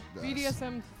what it's called.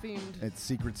 BDSM themed. It's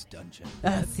Secrets Dungeon.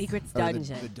 Secrets Or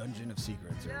Dungeon. The Dungeon of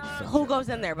Secrets. Or some Who shit goes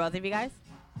like in there? Both of you guys?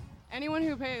 Anyone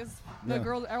who pays, the Yeah.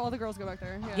 girls, all the girls go back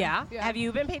there. Yeah. Yeah. Have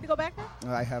you been paid to go back there?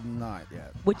 that. I have not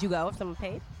yet. Would you go if someone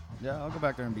paid? Yeah, I'll go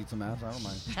back there and beat some ass. I don't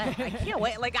mind. I can't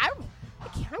wait. Like I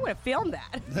want to film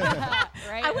that.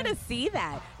 Right? I want to see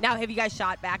that. Now, have you guys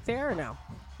shot back there or no?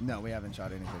 No, we haven't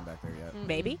shot anything back there yet.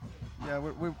 Maybe. Yeah,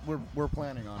 we're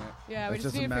planning on it. Yeah, we It's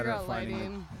just a need to matter figure of out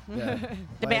finding lighting. Yeah.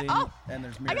 The ba- Lighting, oh! and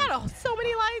there's I mirrors. got so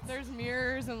many lights. There's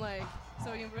mirrors and like,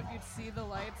 so you'd see the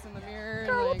lights in the mirror.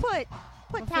 Girl, and, we'll like,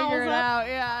 put we'll towels figure it up. out.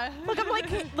 Yeah. Look, I'm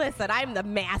like, listen, I'm the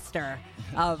master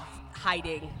of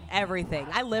hiding everything.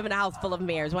 I live in a house full of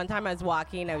mirrors. One time I was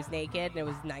walking, I was naked, and it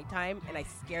was nighttime, and I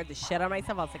scared the shit out of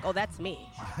myself. I was like, oh, that's me,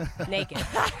 naked.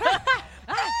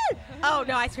 Oh,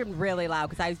 no, I screamed really loud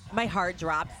because my heart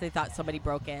dropped. They thought somebody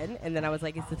broke in, and then I was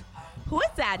like, who is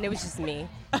that? And it was just me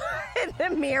in the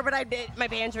mirror, but my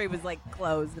pantry was like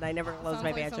closed, and I never closed Sounds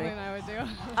my like pantry. something I would do.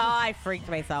 Oh, I freaked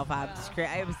myself out.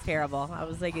 It was terrible. I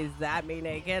was like, is that me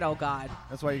naked? Oh, God.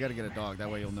 That's why you got to get a dog. That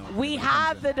way you'll know. We when it have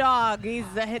comes the in. dog. He's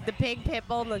the pig, pit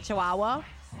bull, and the chihuahua.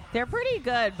 They're pretty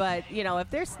good, but, you know, if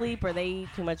they're asleep or they eat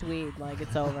too much weed, like,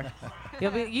 it's over.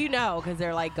 You know, because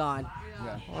they're, like, gone.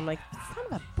 Yeah. I'm like, son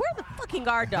of a, where's the fucking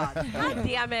guard dog? God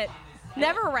damn it.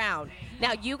 Never around.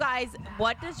 Now, you guys,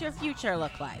 what does your future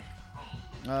look like?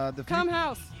 The Come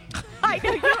house. I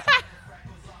know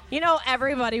you know,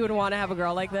 everybody would want to have a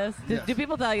girl like this. Yes. Do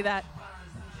people tell you that?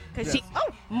 Because Yes.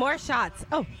 more shots.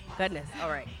 Oh, goodness. All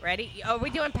right, ready? Are we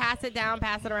doing pass it down,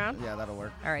 pass it around? Yeah, that'll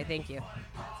work. All right, thank you.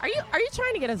 Are you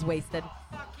trying to get us wasted?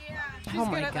 She's Oh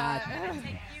my good at God. that.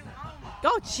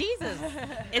 Oh Jesus!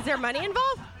 Is there money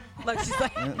involved? Look, she's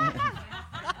like,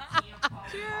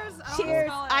 Cheers. cheers.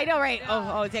 I'll spell it I I know, right?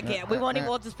 Oh, I can't. We won't even.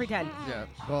 We'll just pretend. Yeah.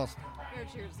 Well, Here,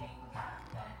 cheers.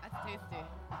 That's tasty.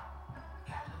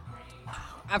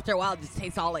 After a while, it just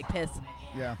tastes all like piss.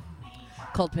 yeah.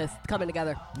 Cold piss coming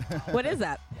together. What is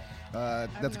that? I have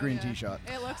That's no green idea. tea shot.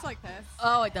 It looks like this.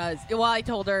 Oh, it does. Well, I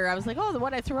told her, I was like, oh, the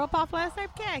one I threw up off last night?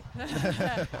 Okay.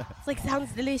 It's like,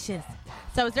 sounds delicious.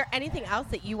 So is there anything else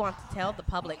that you want to tell the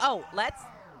public? Oh,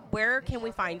 where can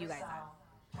we find you guys at?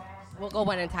 We'll go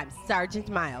one at a time. Sergeant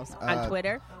Miles on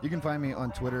Twitter. You can find me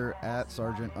on Twitter at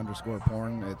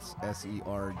Sergeant_porn. It's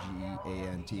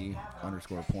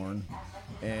SERGANT_porn.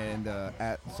 And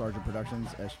at Sergeant Productions,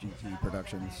 SGT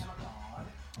Productions.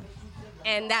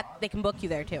 And that they can book you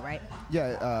there too, right?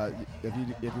 Yeah, if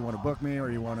you want to book me or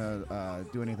you want to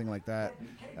do anything like that,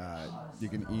 you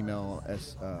can email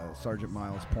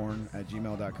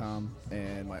sergeantmilesporn@gmail.com,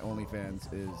 and my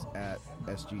OnlyFans is at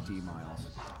SGTMiles.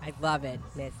 I love it,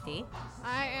 Misty.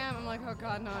 I'm like, oh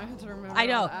God, no, I have to remember. I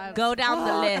know. all the ads. Go down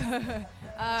the list.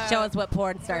 Show us what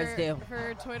porn stars do.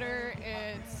 For Twitter,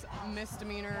 it's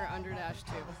misdemeanor_2.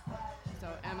 So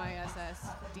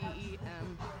MISSDEMEANOR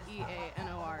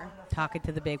Talking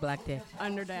to the big black dick.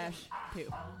 _2. You've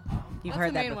That's heard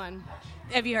the that main before. one.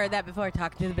 Have you heard that before?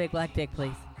 Talking to the big black dick,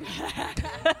 please.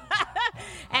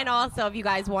 And also, if you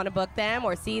guys want to book them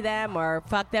or see them or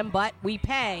fuck them, but we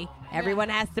pay. Everyone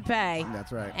has to pay.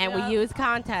 That's right. And Yeah. we use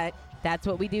content. That's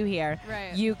what we do here.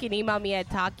 Right. You can email me at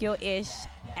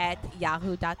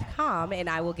takyoish@yahoo.com, and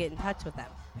I will get in touch with them.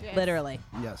 Yes. Literally.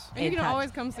 Yes. And you In can touch. always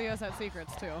come see us at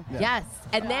Secrets, too. Yeah. Yes.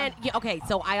 And then, okay,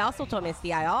 so I also told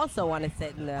Misty I also want to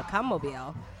sit in the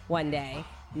Cummobile one day.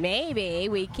 Maybe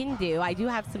we can I do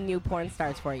have some new porn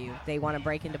stars for you. They want to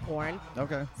break into porn.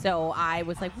 Okay. So I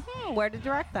was like, where to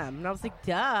direct them? And I was like,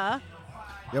 duh.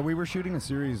 Yeah, we were shooting a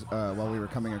series while we were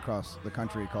coming across the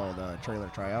country called Trailer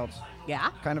Tryouts. Yeah?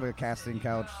 Kind of a casting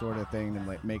couch sort of thing, and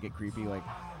like make it creepy. Like,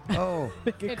 oh,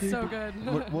 It's so good.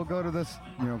 we'll go to this,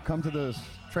 come to this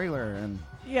trailer, and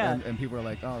Yeah. and people are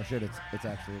like, oh shit, it's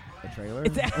actually a trailer.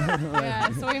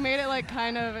 Yeah, so we made it like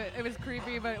kind of, it was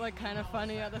creepy, but like kind of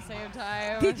funny at the same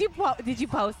time. Did you post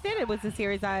it? It was a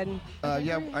series on.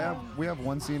 Yeah, we have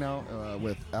one scene out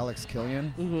with Alex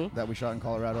Killian that we shot in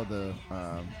Colorado. The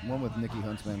one with Nikki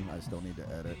Huntsman, I still need to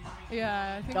edit.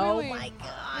 Yeah, I think Oh we only, my I think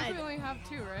God. we only have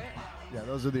 2, right? Yeah,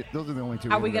 those are the only two.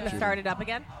 Are we going going to start it up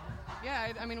again?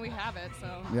 Yeah, I mean, we have it, so.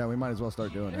 Yeah, we might as well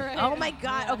start doing it. Right. Oh my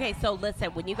God. Yeah. Okay, so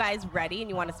listen, when you guys ready and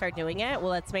you want to start doing it,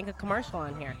 well, let's make a commercial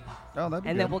on here. Oh, that'd be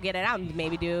And good. then we'll get it out and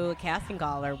maybe do a casting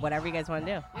call or whatever you guys want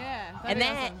to do. Yeah. that'd And be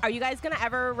then, awesome. are you guys going to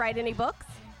ever write any books?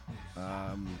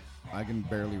 I can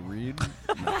barely read.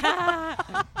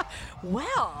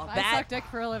 Well, I suck dick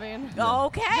for a living.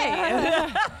 Okay.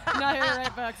 Not here to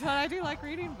write books, but I do like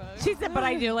reading books. She said, but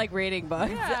I do like reading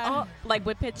books. Yeah. Oh, like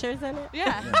with pictures in it?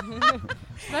 Yeah.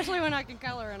 Especially when I can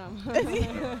color in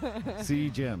them. See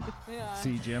Jim. Yeah.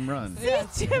 See Jim run.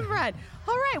 See Jim run.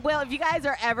 All right. Well, if you guys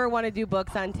ever want to do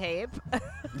books on tape,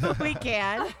 we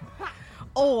can.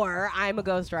 Or I'm a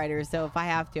ghostwriter, so if I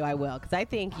have to, I will. Because I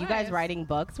think you guys Nice. writing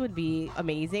books would be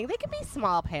amazing. They could be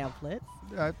small pamphlets.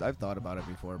 Yeah, I've thought about it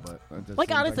before, but it just Like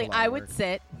seems honestly, a lot I of would work.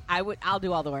 sit. I'll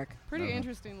do all the work. Pretty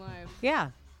interesting life.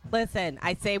 Yeah. Listen,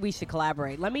 I say we should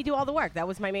collaborate. Let me do all the work. That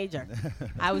was my major.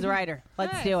 I was a writer.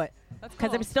 Let's Nice. do it. That's Because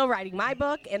cool. I'm still writing my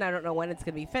book, and I don't know when it's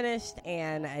going to be finished,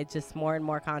 and it just more and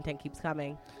more content keeps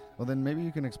coming. Well, then maybe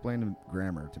you can explain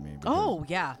grammar to me. because Oh,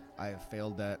 yeah. I have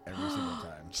failed that every single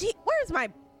time. Gee,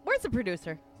 where's the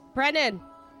producer? Brennan.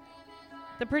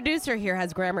 The producer here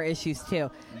has grammar issues, too.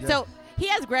 Yeah. So he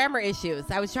has grammar issues.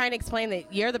 I was trying to explain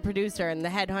that you're the producer and the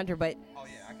headhunter, but Oh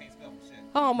yeah, I can't spell for shit.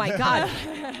 oh, my God.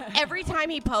 Every time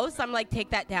he posts, I'm like,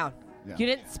 take that down. Yeah. You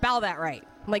didn't spell that right.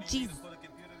 I'm like, You jeez. can put a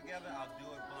computer together, I'll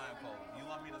do it blindfold. You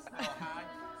want me to spell high?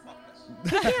 Fuck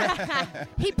that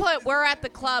shit. He put, we're at the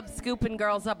club scooping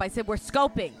girls up. I said, we're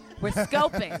scoping. We're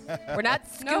scoping. We're not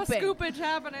No scooping. scoopage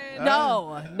happening.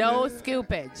 No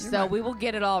scoopage. So we will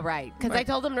get it all right. Because I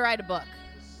told him to write a book.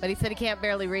 But he said he can't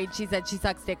barely read. She said she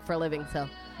sucks dick for a living, so.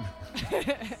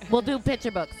 We'll do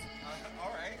picture books. All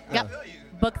right, Yep. I feel you.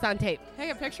 Books on tape. Hey,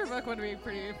 a picture book would be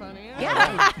pretty funny.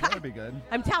 Yeah. That would be good.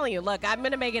 I'm telling you, look, I'm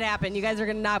going to make it happen. You guys are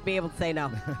going to not be able to say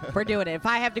no. We're doing it. If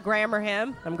I have to grammar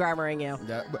him, I'm grammaring you.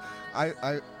 Yeah, but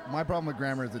my problem with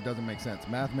grammar is it doesn't make sense.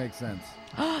 Math makes sense.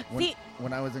 See,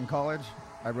 When I was in college,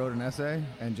 I wrote an essay,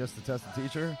 and just to test the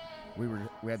teacher, we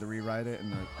had to rewrite it,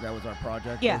 and that was our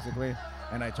project basically.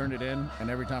 And I turned it in, and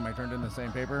every time I turned in the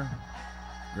same paper,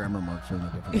 grammar marks are in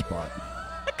a different spot.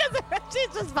 because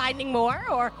she's just finding more,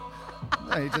 or.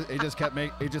 No, he just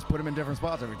he just put them in different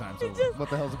spots every time. So what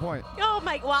the hell's the point? Oh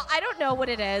my! Well, I don't know what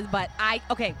it is, but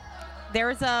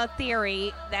there's a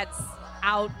theory that's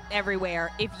out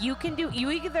everywhere. If you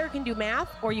either can do math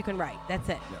or you can write. That's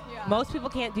it. Yeah. Most people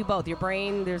can't do both. Your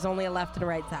brain, there's only a left and a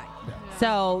right side. Yeah.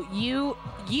 So you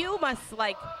must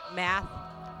like math.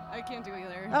 I can't do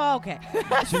either. Oh, okay.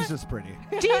 She's just pretty.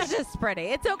 She's just pretty.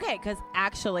 It's okay because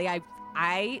actually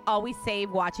I always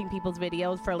save watching people's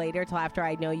videos for later till after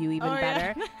I know you even Oh,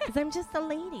 yeah. better because I'm just a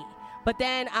lady. But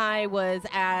then I was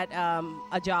at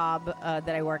a job that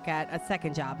I work at, a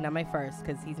second job, not my first,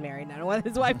 because he's married and I don't want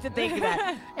his wife to think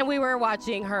that. And we were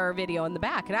watching her video in the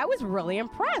back, and I was really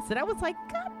impressed. And I was like,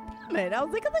 God damn it. I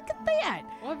was like, look at that.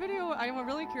 What video? I'm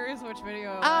really curious which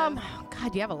video.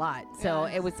 God, you have a lot. So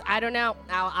Yeah. it was, I don't know.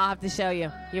 I'll have to show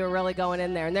you. You were really going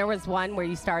in there. And there was one where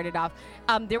you started off.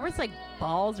 There was like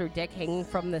balls or dick hanging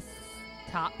from this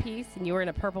top piece, and you were in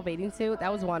a purple bathing suit.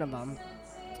 That was one of them.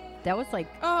 That was like,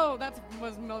 Oh,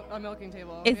 was a milking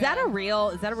table. is that Yeah. a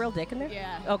real dick in there?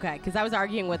 Yeah. Okay, because I was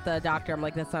arguing with the doctor. I'm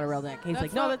like, that's not a real dick. He's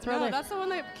like, no, that's real dick. That's the one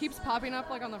that keeps popping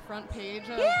up like on the front page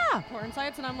of Yeah. porn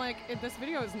sites, and I'm like, this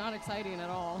video is not exciting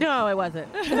at all. No, it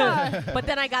wasn't. But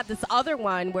then I got this other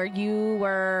one where you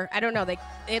were, I don't know,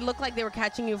 it looked like they were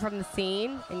catching you from the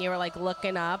scene, and you were like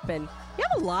looking up, and you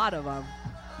have a lot of them.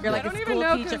 You're like I don't a even school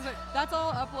know teacher. because that's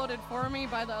all uploaded for me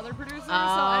by the other producers, so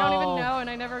I don't Oh. even know, and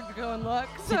I never go and look.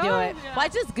 To So, do it. yeah. Well, I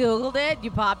just Googled it. You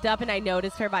popped up, and I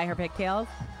noticed her by her pigtails,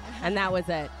 and that was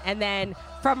it. And then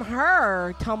from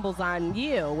her tumbles on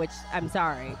you, which I'm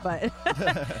sorry, but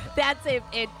that's it.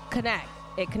 It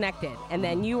connected, and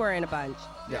then you were in a bunch.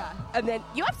 Yeah. And then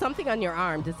you have something on your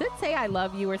arm. Does it say "I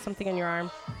love you" or something on your arm?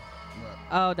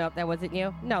 Oh no, that wasn't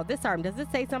you. No, this arm. Does it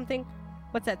say something?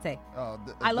 What's that say? Oh,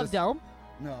 I love Dome.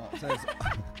 No, it says,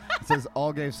 it says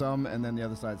all gave some, and then the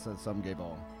other side says some gave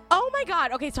all. Oh my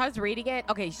God. Okay, so I was reading it.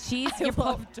 Okay, you're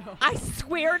love Dome. I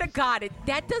swear to God,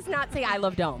 that does not say "I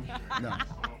love Dome." No.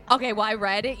 Okay, well, I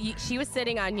read it. She was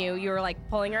sitting on you. You were like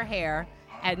pulling her hair,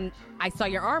 and I saw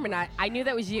your arm, and I knew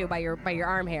that was you by your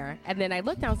arm hair. And then I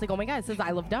looked, and I was like, oh my God, it says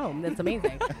 "I love Dome." That's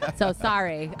amazing. So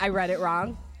sorry, I read it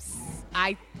wrong.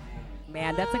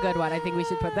 Man, that's a good one. I think we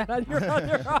should put that on your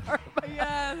other arm.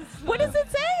 Yes. What does it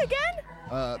say again?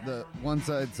 The one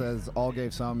side says all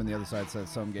gave some, and the other side says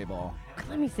some gave all.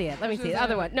 Let me see it. Let me Which see is the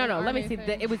other a- one. No, an let me army see.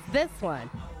 thing. It was this one.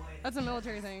 That's a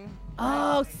military thing.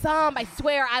 Oh, some. I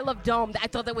swear, I love Dome. I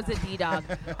thought that was a D, dog.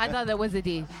 I thought that was a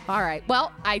D. All right.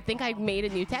 Well, I think I made a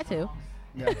new tattoo.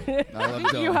 Yeah. I love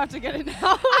You Dome. have to get it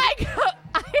now.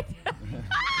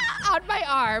 On my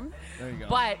arm. There you go.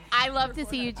 But I love to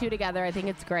see you two together. I think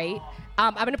it's great.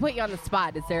 I'm going to put you on the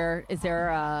spot. Is there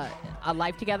a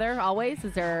life together always?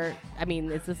 Is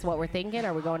this what we're thinking?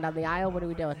 Are we going down the aisle? What are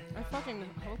we doing? I fucking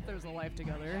hope there's a life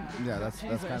together. Yeah, that's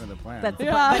kind of the plan. That's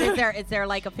Yeah. But is there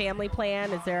like a family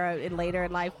plan? Is there a later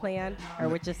in life plan? Or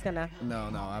we're just going to... No,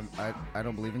 I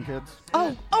don't believe in kids.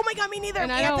 Oh my God, me neither.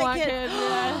 And I don't want kids.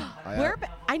 Yeah.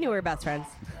 I knew we were best friends.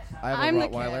 I have I'm a the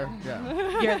Rottweiler. kid.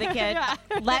 Yeah. You're the kid. Yeah.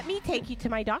 Let me take you to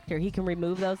my doctor. He can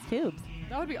remove those tubes.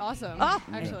 That would be awesome. Oh,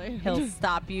 actually. He'll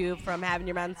stop you from having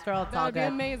your menstrual. It's That all would be good.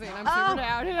 amazing. I'm Oh. super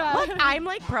down. Yeah. Look, I'm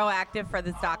like proactive for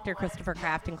this doctor, Christopher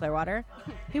Kraft in Clearwater.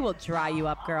 He will dry you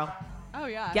up, girl. Oh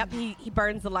yeah. Yep, he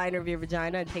burns the liner of your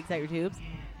vagina and takes out your tubes.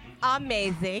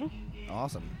 Amazing.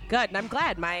 Awesome. Good, and I'm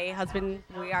glad. My husband,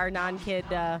 we are non-kid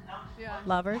Yeah.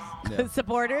 lovers, Yeah.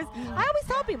 supporters. I always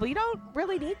tell people, you don't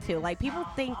really need to. Like, people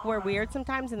think we're weird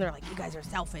sometimes, and they're like, you guys are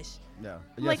selfish. Yeah.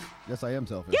 Like- Yes, I am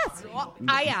selfish. Yes, well,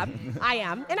 I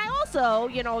am. And I also,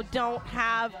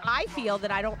 I feel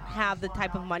that I don't have the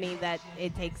type of money that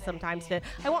it takes sometimes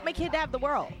I want my kid to have the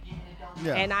world.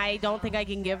 Yeah. And I don't think I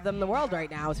can give them the world right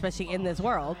now, especially in this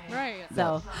world. Right.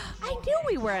 So I knew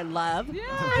we were in love. I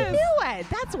Yes. knew it.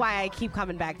 That's why I keep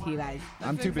coming back to you guys.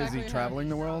 I'm too exactly busy how- traveling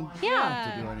the world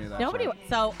Yeah. to do any of that. Nobody. shit.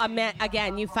 So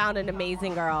again, you found an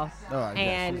amazing girl, Oh, yes.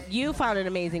 and you found an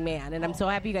amazing man, and I'm so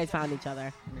happy you guys found each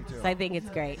other. Me too. So I think it's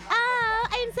great. Oh,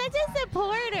 I'm such a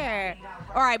supporter.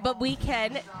 All right, but we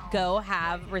can go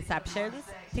have receptions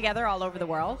together all over the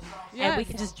world, and we Yes.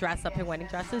 can just dress up in wedding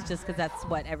dresses, just because that's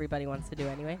what everybody wants to do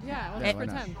anyway. Yeah. Let's Yeah, why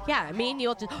not? pretend. Yeah, me and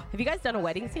you'll just. Have you guys done a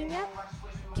wedding scene yet?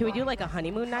 Can we do like a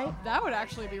honeymoon night? That would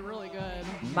actually be really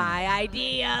good. My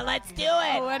idea. Let's do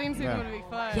A it. wedding scene Yeah. would be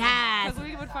fun. Yes. Because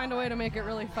we would find a way to make it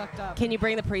really fucked up. Can you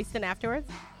bring the priest in afterwards?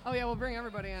 Oh yeah, we'll bring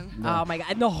everybody in. Oh my God,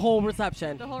 and the whole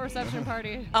reception. The whole reception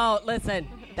party. Oh, listen,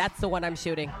 that's the one I'm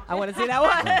shooting. I want to see that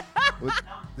one.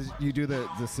 You do the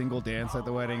single dance at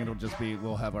the wedding. It'll just be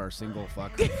we'll have our single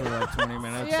fuck for like 20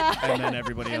 minutes, Yeah. and then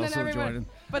everybody And else then will join. everybody- In.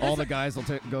 but All this- the guys will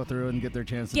go through and get their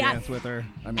chance to Yes. dance with her.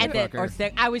 I mean, And then, fuck her. or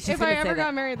stick. I was just If I gonna say ever that.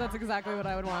 got married, that's exactly what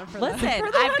I would want for Listen,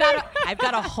 that. I've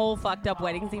got a whole fucked up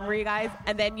wedding scene for you guys,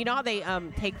 and then you know how they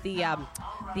take the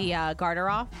garter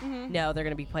off? No, they're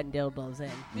gonna be putting dildos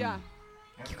in. Yeah.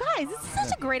 You guys, this is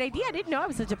such a great idea. I didn't know I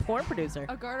was such a porn producer.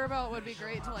 A garter belt would be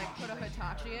great to like put a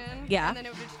Hitachi in. Yeah. And then it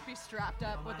would just be strapped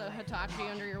up with a Hitachi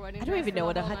under your wedding I don't dress even for know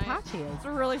what the a whole night. Hitachi is. It's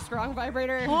a really strong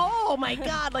vibrator. Oh my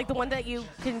god, like the one that you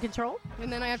can control?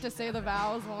 And then I have to say the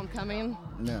vows while I'm coming.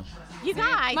 No. You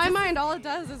guys. My mind, all it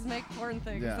does is make porn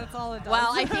things. Yeah. That's all it does.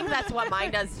 Well, I think that's what mine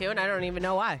does too, and I don't even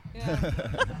know why. Yeah.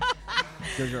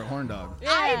 Because you're a horn dog.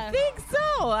 I Yeah. think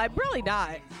so. I'm really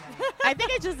not. I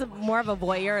think it's just more of a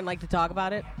voyeur and like to talk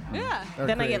about it. Yeah. Or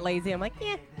Then I get create- lazy. I'm like,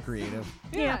 yeah. Creative.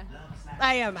 Yeah.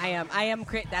 I am.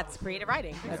 That's creative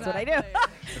writing. That's what I do.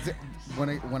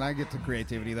 Exactly. When I get to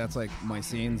creativity, that's like my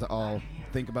scenes. I'll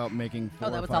think about making four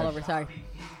Oh, that or was five. all over. Sorry.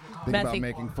 Think Messy. about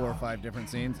making 4 or 5 different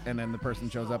scenes, and then the person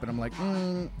shows up, and I'm like,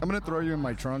 I'm gonna throw you in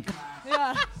my trunk,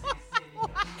 Yeah.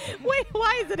 Wait,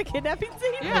 why is it a kidnapping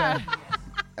scene? Yeah.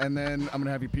 and then I'm gonna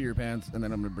have you pee your pants, and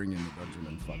then I'm gonna bring you in the dungeon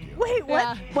and fuck you. Wait, what?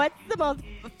 Yeah. What's the most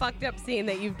fucked up scene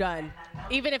that you've done?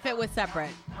 Even if it was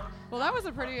separate. Well, that was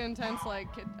a pretty intense like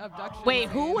abduction. Wait,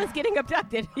 who scene. was getting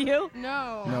abducted? You?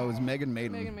 No. No, it was Megan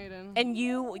Maiden. Megan Maiden. And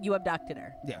you abducted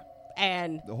her. Yeah.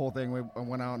 And The whole thing, I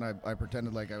went out and I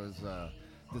pretended like I was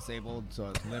disabled, so I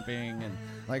was limping and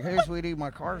like, hey, sweetie,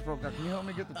 my car's broke down. Can you help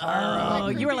me get the tire out? oh,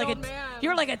 you were The like old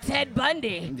man. a Ted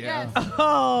Bundy. Yeah. Yes.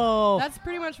 Oh. That's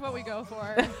pretty much what we go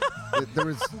for.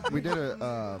 We did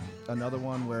another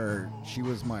one where she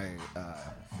was my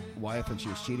wife and she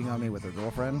was cheating on me with her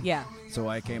girlfriend. Yeah. So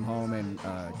I came home and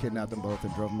kidnapped them both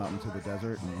and drove them out into the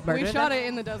desert. And Murdered we shot them? it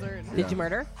in the desert. Did you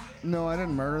murder? no, I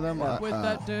didn't murder them. With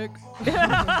that dick.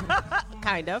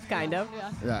 Kind of.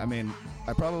 Yeah. Yeah, I mean,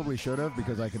 I probably should have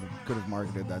because I could have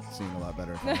marketed that scene a lot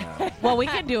better. If I had. Well, we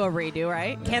could do a redo,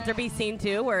 right? Can't there be scene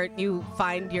 2 where you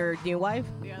find your new wife?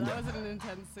 Yeah, that was an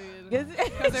intense scene. Yes.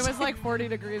 Because it was like 40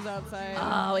 degrees outside.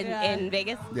 Oh, Yeah. in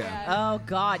Vegas? Yeah. Oh,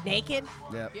 God. Naked?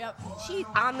 Yeah. Yep. She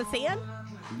on the sand?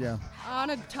 Yeah. On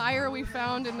a tire we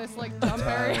found in this like dump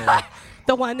Tire. area.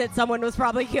 The one that someone was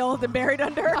probably killed and buried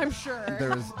under? I'm sure.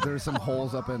 There was some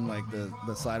holes up in like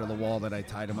the side of the wall that I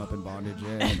tied them up in bondage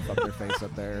in and fucked their face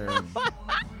up there. And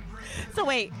So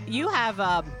wait, you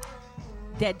have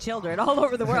dead children all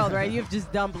over the world, right? You've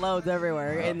just dumped loads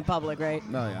everywhere in the public, right?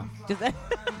 no, yeah. Just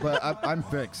But I'm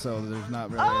fixed, so there's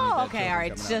not really. any oh, dead okay, children all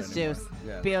right. It's coming out just anymore. juice.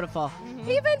 Yeah. Beautiful.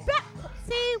 Even better.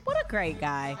 See, what a great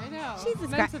guy. I know. Jesus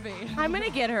Meant Christ. to be. I'm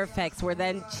gonna get her fixed where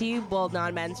then she will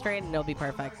non-menstruate and it'll be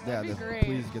perfect. Yeah, That'd be just great.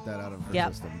 please get that out of her Yep.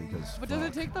 system because. But does it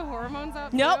fuck. take the hormones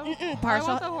out Nope, too? partial.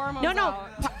 I want the hormones no. out.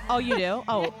 Oh, you do?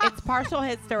 Oh, it's partial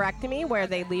hysterectomy where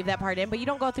they leave that part in, but you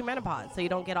don't go through menopause, so you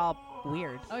don't get all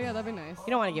weird. Oh yeah, that'd be nice.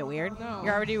 You don't want to get weird. No.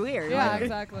 You're already weird. Yeah, Right?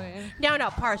 exactly. No,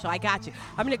 partial. I got you.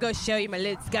 I'm gonna go show you my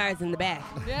little scars in the back.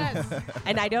 Yes.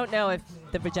 And I don't know if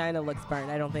the vagina looks burnt.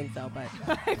 I don't think so, but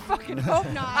I fucking hope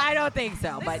not. I don't think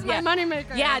so. This but is yeah, my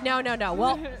moneymaker. yeah, no.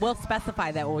 We'll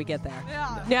specify that when we get there.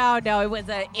 Yeah. No, it was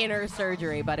an inner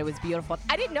surgery, but it was beautiful.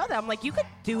 I didn't know that. I'm like, you could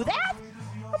do that?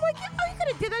 I'm like, oh, you could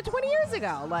have did that 20 years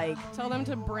ago. Like, Tell them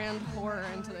to brand horror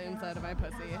into the inside of my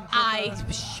pussy. I'm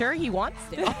sure he wants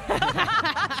to.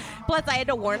 Plus, I had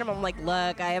to warn him. I'm like,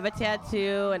 look, I have a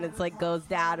tattoo, and it's like goes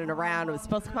down and around. It was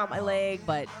supposed to come out my leg,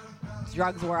 but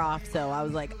drugs were off, so I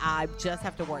was like, I just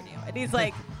have to warn you. And he's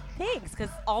like, thanks, because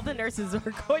all the nurses are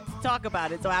going to talk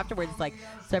about it. So afterwards, it's like,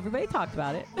 so everybody talked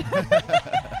about it.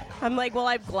 I'm like, well,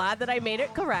 I'm glad that I made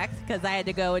it correct, because I had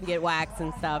to go and get waxed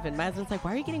and stuff. And my husband's like,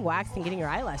 why are you getting waxed and getting your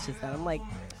eyelashes done? I'm like,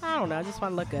 I don't know, I just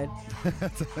want to look good.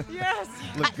 Yes.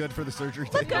 Look good for the surgery.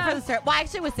 Look table. good for the start. Well, I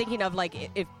actually was thinking of like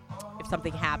if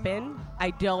something happened, I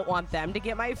don't want them to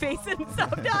get my face and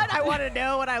stuff done. I want to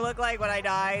know what I look like when I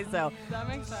die. So That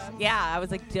makes sense. yeah, I was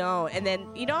like, don't. And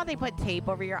then you know how they put tape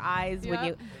over your eyes when Yep.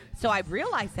 you. So I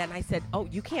realized that, and I said, oh,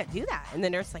 you can't do that. And the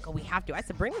nurse like, oh, we have to. I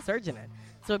said, bring the surgeon in.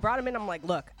 So I brought him in. I'm like,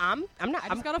 look, I'm not. I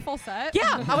just got a full set.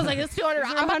 Yeah, I was like, it's 200.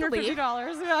 I'm about to leave. $150.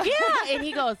 Yeah. Yeah, and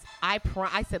he goes, I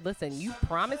said, listen, you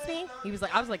promised me. He was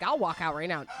like, I was like, I'll walk out right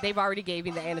now. They've already gave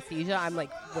me the anesthesia. I'm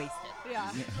like wasted.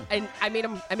 Yeah. And I made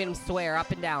him swear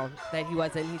up and down that he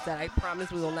wasn't. He said, I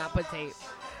promise we will not put tape.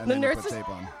 And The then you nurses, put tape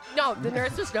on. no, the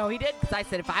nurses, no, he did. Because I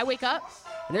said, if I wake up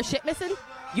and there's shit missing,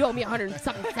 you owe me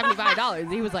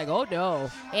 $175. He was like, oh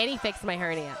no. And he fixed my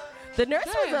hernia. The nurse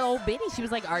was Nice. an old biddy. She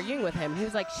was like arguing with him. He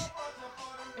was like, shh.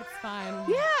 It's fine.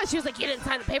 Yeah. She was like, you didn't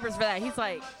sign the papers for that. He's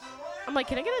like, I'm like,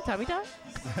 can I get a tummy tuck?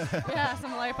 Yeah,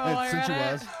 some lipo while you're Since you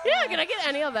at was. it. Yeah, can I get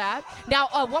any of that? Now,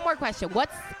 one more question.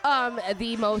 What's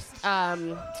the most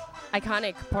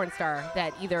iconic porn star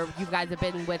that either you guys have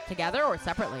been with together or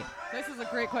separately? This is a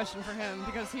great question for him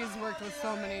because he's worked with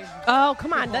so many. Oh,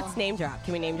 come on. People. Let's name drop.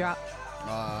 Can we name drop?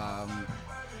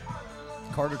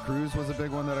 Carter Cruz was a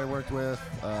big one that I worked with.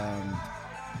 I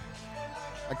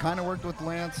kind of worked with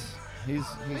Lance. He's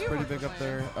You pretty worked big with up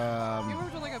there. You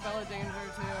worked with like a Bella Danger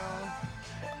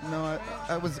too. No,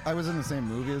 I was in the same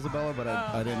movie as Isabella, but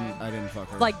I didn't fuck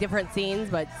her. Like different scenes,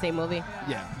 but same movie.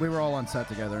 yeah, we were all on set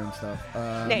together and stuff.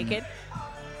 Naked.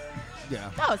 Yeah.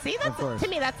 Oh, see, Of that's course. to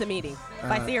me that's a meeting. If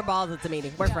I see your balls, it's a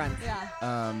meeting. We're friends.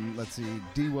 Yeah. Let's see,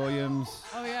 D. Williams,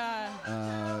 Oh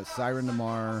yeah. Siren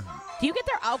Damar. Do you get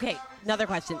their okay? Another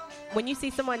question. When you see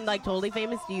someone like totally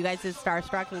famous, do you guys just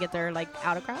starstruck and get their like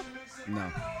autograph?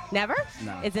 No. Never.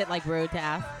 No. Is it like rude to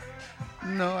ask?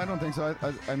 No, I don't think so.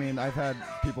 I mean, I've had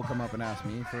people come up and ask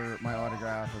me for my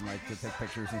autograph and like to take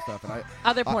pictures and stuff, and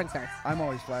Other porn stars, I'm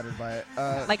always flattered by it.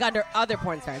 like under other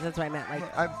porn stars. That's what I meant.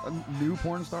 Like, New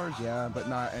porn stars, yeah, but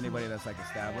not anybody that's like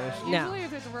established. No.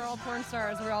 Usually, if we're all porn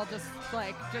stars, we're all just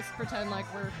pretend like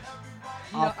we're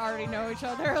All- already know each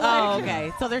other. oh, Like,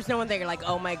 okay. So there's no one that you're like,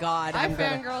 oh my god, I I'm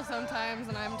gonna fangirl sometimes,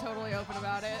 and I'm totally open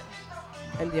about it.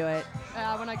 and do it.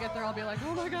 When I get there, I'll be like,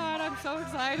 "Oh my god, I'm so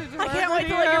excited to I work can't with wait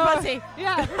to lick your pussy.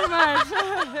 Yeah, pretty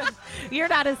much. You're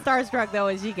not as starstruck though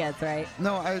as she gets, right?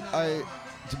 No, I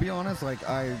to be honest, like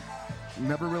I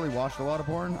never really watched a lot of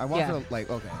porn. I watched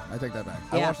I take that back.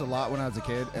 I Yeah. watched a lot when I was a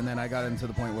kid, and then I got into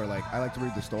the point where like I like to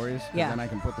read the stories, 'cause Yeah. then I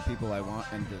can put the people I want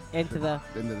into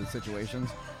the situations,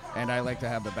 and I like to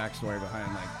have the backstory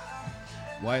behind like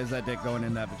why is that dick going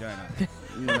in that vagina?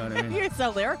 You know what I mean? You're so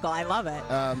lyrical. I love it.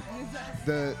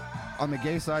 On the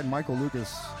gay side, Michael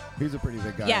Lucas, he's a pretty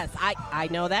big guy. Yes, I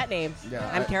know that name. Yeah,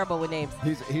 I'm I- terrible with names.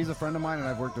 He's a friend of mine, and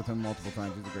I've worked with him multiple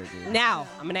times. He's a great dude. Now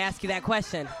I'm gonna ask you that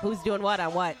question. Who's doing what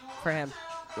on what for him?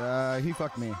 He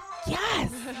fucked me. Yes.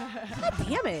 God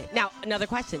damn it. Now another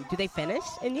question. Do they finish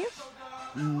in you?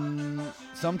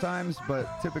 Sometimes,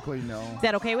 but typically no. Is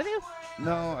that okay with you?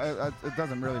 No, it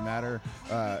doesn't really matter.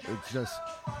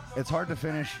 It's hard to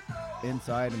finish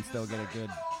inside and still get a good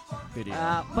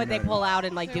video. But they pull out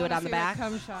and like They do it wanna on the see back.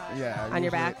 cum shot. Yeah, on your usually-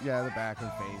 back? Yeah, the back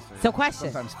and face. Or So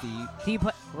question. Sometimes feet. Do you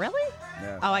put really?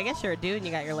 Yeah. Oh, I guess you're a dude and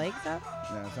you got your legs up.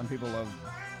 Yeah. Some people love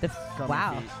The cum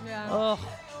wow. feet. Yeah. Oh,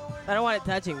 I don't want it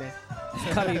touching me.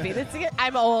 Cummy feet.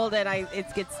 I'm old and it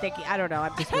gets sticky. I don't know.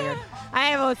 I'm just weird. I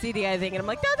have OCD, I think, and I'm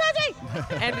like, don't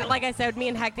touch me. And like I said, me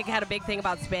and Hectic had a big thing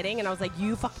about spitting, and I was like,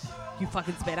 you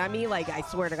fucking spit on me? Like, I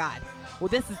swear to God. Well,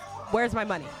 where's my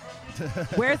money?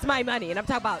 Where's my money? And I'm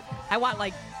talking about, I want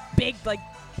like big, like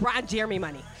Ron Jeremy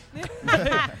money.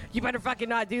 You better fucking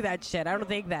not do that shit. I don't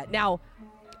think that. Now,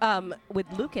 with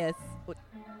Lucas,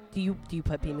 do you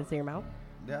put penis in your mouth?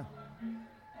 Yeah.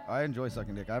 I enjoy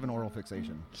sucking dick. I have an oral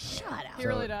fixation. Shut up. He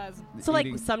really does. So like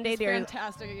Eating- someday He's there's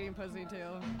fantastic at eating pussy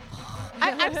too.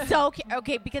 I'm so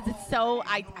okay because it's so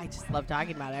I just love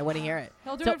talking about it. I want to hear it.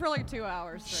 He'll do So- it for like 2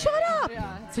 hours. Shut straight. up.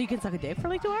 Yeah. So you can suck a dick for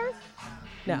like 2 hours?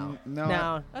 No.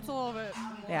 No. That's a little bit.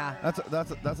 Yeah. That's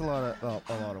a lot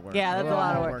of work. Yeah, that's a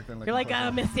lot of more work. than You're like, looking oh,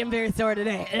 for Misty, I'm very sore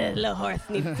today. Little horse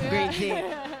needs some green tea.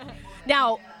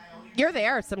 Now, you're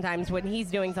there sometimes when he's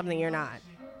doing something you're not,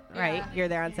 right? Yeah. You're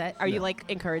there on set. Are you Yeah. like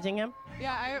encouraging him?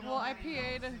 Yeah, I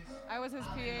PA'd. I was his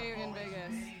PA in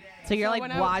Vegas. So you're like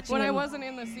when watching when I him. wasn't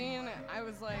in the scene, I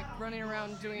was like running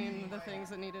around doing the things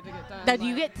that needed to get done. Now, do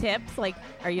you like- get tips? Like,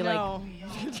 are you no.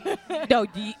 like, no,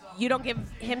 you don't give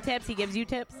him tips, he gives you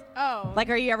tips? Oh. Like,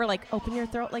 are you ever like, open your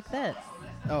throat like this?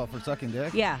 Oh, for sucking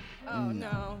dick? Yeah. Oh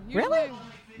no. Really? Usually-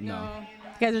 No.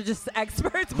 You guys are just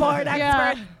experts, porn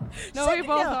Yeah. experts. No, we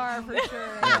both are for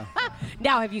sure.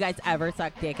 Now, have you guys ever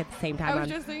sucked dick at the same I time? was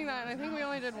just thinking that, and I think we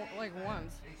only did like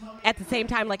once. At the same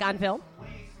time, like on film?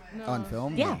 No. On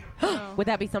film? Yeah. No. Would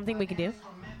that be something we could do?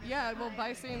 Yeah, well,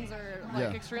 buy scenes are like Yeah.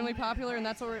 extremely popular, and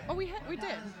that's what we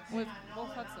did with Wolf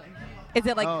Hudson. Is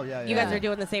it like Oh, yeah, you yeah. guys are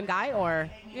doing the same guy, or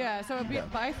Yeah, so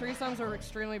buy threesomes are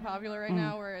extremely popular right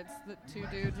now, where it's the two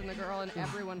dudes and the girl, and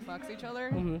everyone fucks each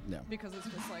other Yeah. because it's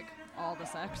just like all the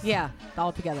sex. yeah,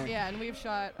 all together? Yeah, and we've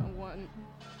shot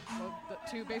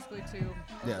basically two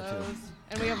of Yeah, two. those,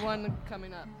 and we have one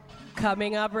coming up.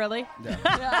 Coming up, really? Yeah.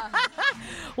 Yeah.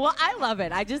 Well, I love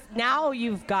it. I just now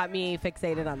you've got me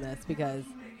fixated on this because,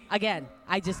 again,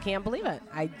 I just can't believe it.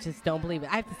 I just don't believe it.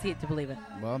 I have to see it to believe it.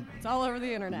 Well, It's all over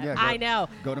the internet. yeah. I know.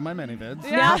 Go to my many vids.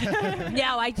 Yeah.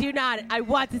 No, I do not. I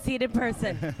want to see it in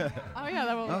person. Oh yeah,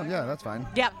 that will. Oh, yeah, that's fine.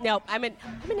 Yep. No, I'm an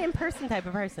in-person type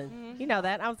of person. You know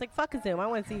that. I was like, fuck a Zoom. I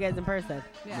want to see you guys in person.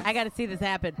 Yeah. I got to see this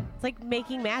happen. It's like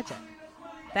making magic.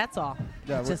 That's all.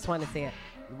 Yeah, I just want to see it.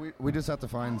 We just have to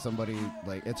find somebody,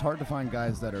 like, it's hard to find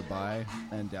guys that are bi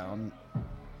and down.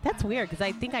 That's weird because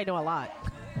I think I know a lot.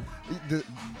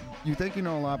 You think you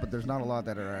know a lot, but there's not a lot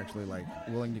that are actually, like,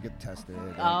 willing to get tested.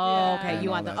 Oh, okay. and You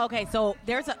all want that. the okay? So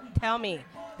there's a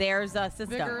there's a system.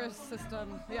 Vigorous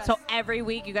system. Yes. So every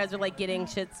week you guys are like getting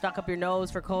shit stuck up your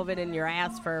nose for COVID and your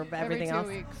ass for everything else.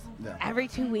 Every 2 weeks. Yeah. Every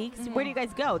 2 weeks. Where do you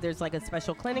guys go? There's like a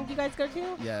special clinic you guys go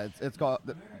to. Yeah, it's called.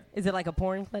 Is it like a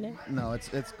porn clinic? No,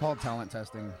 it's called talent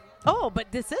testing. Oh,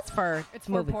 but this is for It's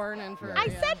for movies. porn and for. I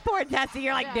yeah. said porn testing.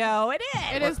 You're like, Yeah. no, it is.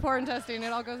 It is porn testing.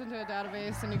 It all goes into a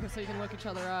database, and so you can look each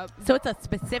other up. So it's a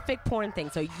specific porn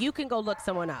thing. So you can go look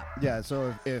someone up. Yeah,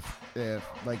 so if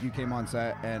like you came on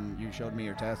set and you showed me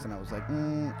your test and I was like,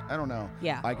 I don't know.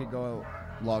 Yeah. I could go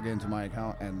log into my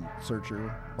account and search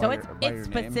you. By So your, by it's your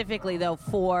name. specifically though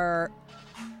for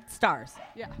stars.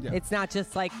 Yeah. Yeah. It's not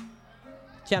just like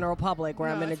general public where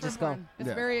No, I'm gonna it's for just go. porn. It's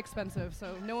Yeah. very expensive,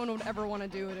 so no one would ever want to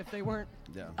do it if they weren't.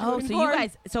 Yeah. Oh, doing so you porn.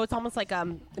 guys, so it's almost like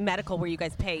medical where you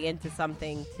guys pay into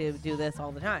something to do this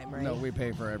all the time, right? No, we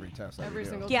pay for every test. that we Every do.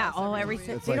 single Yeah. test Oh, every week.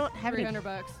 It's they like don't have any.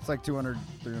 $300. It's like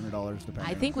 $200-$300 depending.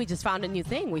 I think we just found a new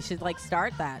thing. We should like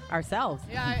start that ourselves.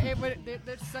 Yeah,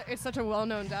 it's such a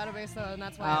well-known database though, and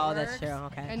that's why. Oh, it that's works. true,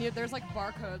 okay. And there's like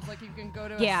barcodes, like you can go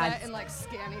to a Yeah, set it's- and like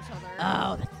scan each other.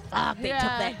 Oh, fuck! They took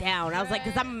Yeah. that down. I was like,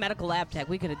 because Right. I'm a medical lab tech,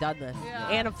 we could have done this. Yeah.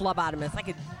 And a phlebotomist.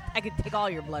 I could take all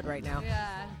your blood right now.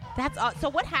 Yeah. That's so.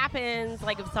 What happens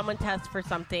like if someone tests for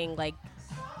something like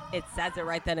it says it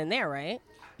right then and there, right?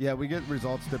 Yeah, we get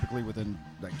results typically within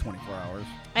like 24 hours.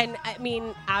 And I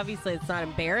mean, obviously, it's not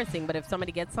embarrassing, but if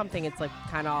somebody gets something, it's like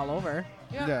kind of all over.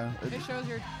 Yeah. Yeah, It shows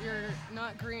you're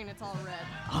not green, it's all red.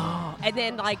 Oh, and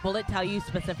then like, will it tell you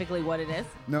specifically what it is?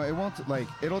 No, it won't. Like,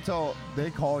 it'll tell. They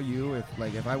call you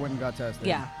if I went and got tested.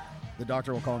 Yeah. The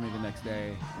doctor will call me the next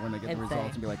day when they get the And results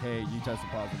say- and be like, "Hey, you tested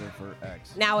positive for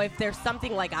X." Now, if there's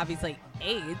something like obviously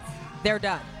AIDS, they're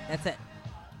done. That's it.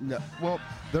 No, well,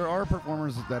 there are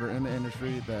performers that are in the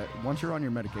industry that once you're on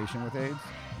your medication with AIDS,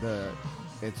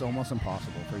 it's almost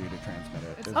impossible for you to transmit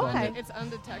it. It's As long Okay. as- It's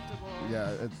undetectable.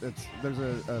 Yeah, it's there's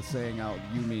a saying out,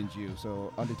 you means you,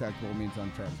 so undetectable means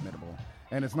untransmittable.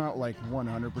 And it's not like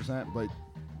 100%, but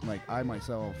like I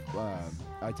myself,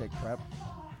 I take PrEP,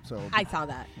 so I saw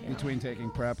that. Yeah. between taking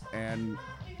PrEP and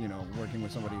working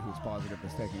with somebody who's positive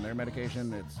that's taking their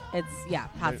medication, It's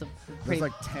possible. there's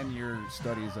like 10-year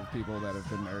studies of people that have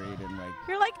been married and like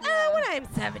You're like, when I'm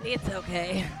 70, it's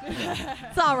okay.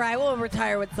 It's all right. We'll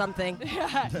retire with something.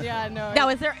 Yeah, no.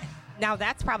 Now, now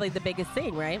that's probably the biggest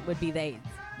thing, right? Would be the AIDS.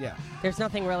 yeah. There's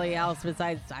nothing really else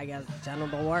besides, I guess,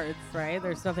 genital warts, right?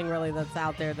 There's nothing really that's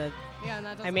out there that. Yeah, and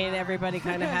that doesn't I mean, matter. everybody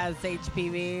kind of has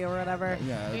HPV or whatever.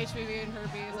 Yeah, HPV and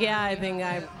herpes. Yeah, I everybody think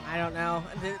has it. I don't know.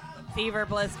 The fever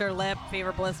blister lip,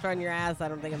 fever blister on your ass. I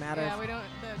don't think it matters. Yeah, we don't.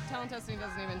 The talent testing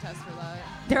doesn't even test for that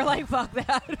They're like, fuck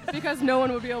that. because no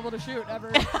one would be able to shoot ever.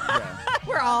 yeah.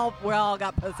 we're all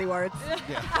got pussy warts.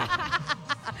 Yeah.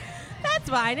 That's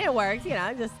fine. It works.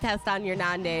 Just test on your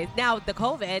non-days. Now the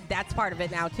COVID, that's part of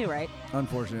it now too, right?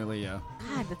 Unfortunately, yeah.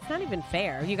 God, that's not even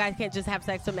fair. You guys can't just have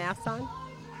sex with masks on.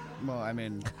 Well, I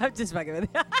mean, I'm just fucking with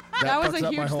you. That was fucks a up my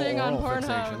huge whole thing on oral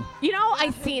Pornhub. fixation.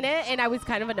 I seen it and I was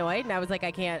kind of annoyed and I was like, I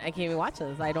can't even watch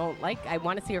this. I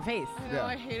want to see your face. I know, Yeah.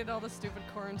 I hated all the stupid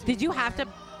quarantine. Did you have to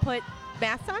porn. put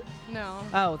masks on? No.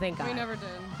 Oh, thank God. We never did.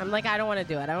 I'm like, I don't want to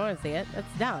do it. I don't want to see it.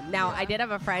 That's dumb. Now, Yeah. I did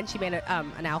have a friend. She made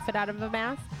an outfit out of a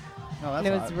mask. No, And that's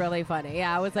it was hot. really funny.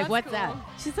 Yeah, I was like, That's what's cool. that?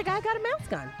 She's like, I got a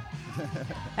mask on.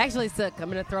 Actually, Sook,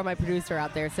 I'm going to throw my producer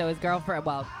out there. So his girlfriend,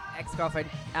 ex-girlfriend,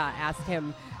 asked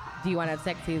him, do you want to have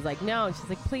sex? He was like, no. And she's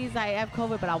like, please, I have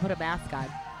COVID, but I'll put a mask on.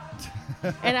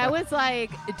 And I was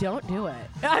like, don't do it.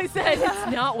 I said,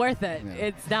 it's not worth it. Yeah.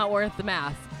 It's not worth the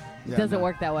mask. It Yeah, doesn't no.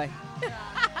 work that way.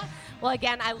 Well,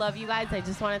 again, I love you guys. I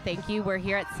just want to thank you. We're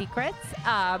here at Secrets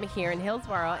here in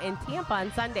Hillsboro in Tampa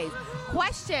on Sundays.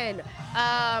 Question,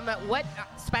 what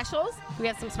specials? We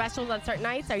have some specials on certain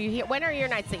nights. Are you here? When are your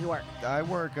nights that you work? I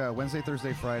work Wednesday,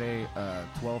 Thursday, Friday,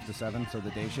 12 to 7, so the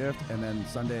day shift, and then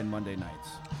Sunday and Monday nights.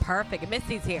 Perfect. And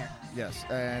Misty's here. Yes,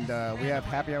 and we have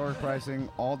happy hour pricing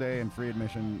all day and free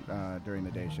admission during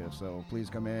the day shift. So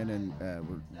please come in,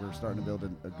 and we're starting to build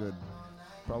a good,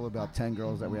 probably about 10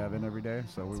 girls that we have in every day.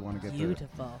 So we want to get there.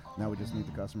 Beautiful. Now we just need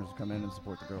the customers to come in and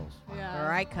support the girls. Yeah. All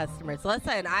right, customers.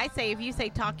 Listen, I say if you say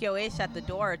Tokyo-ish at the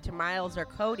door to Miles or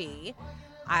Cody,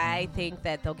 I think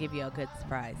that they'll give you a good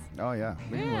surprise. Oh yeah,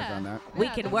 we can work Yeah. on that. We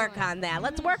Yeah, can work definitely. on that.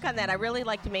 Let's work on that. I really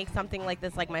like to make something like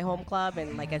this like my home club.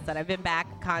 And like I said, I've been back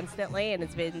constantly. And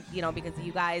it's been, because of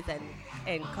you guys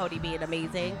and Cody being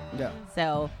amazing. Yeah.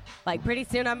 So, like, pretty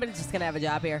soon I'm just going to have a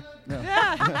job here.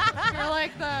 Yeah. You're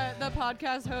like the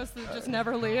podcast host that just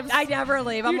never leaves. I never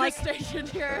leave. I'm You're like, just stationed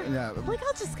here. Yeah. like,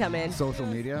 I'll just come in. Social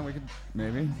media, we could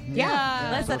maybe.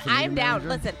 Yeah, listen, social media I'm down.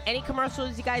 manager. Listen, any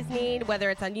commercials you guys need, whether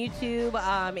it's on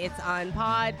YouTube, it's on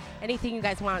Pod, anything you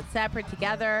guys want separate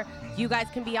together, you guys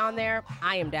can be on there.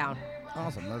 I am down.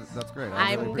 Awesome. That's great. I'm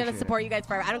really going appreciate to support you guys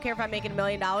forever. I don't care if I'm making $1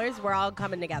 million. We're all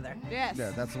coming together. Yes.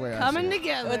 Yeah, that's the way I Coming see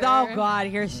together. Oh, God,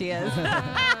 here she is.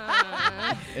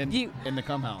 it. You- In the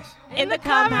cum house. In the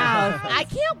Cum House. I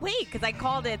can't wait because I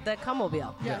called it the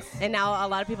Cummobile. Yes. And now a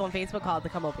lot of people on Facebook call it the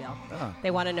Cummobile. Oh.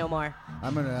 They want to know more.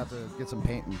 I'm gonna have to get some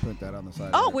paint and put that on the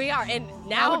side. Oh, of it. we are. And That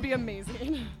now, would be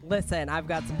amazing. listen, I've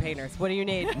got some painters. What do you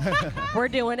need? We're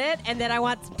doing it. And then I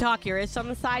want some talk-ish on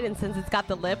the side. And since it's got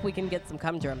the lip, we can get some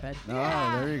cum dripping. Oh,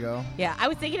 there you go. Yeah, I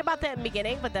was thinking about that in the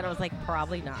beginning, but then I was like,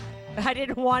 probably not. I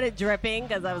didn't want it dripping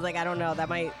because I was like, I don't know. That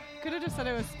might. Could have just said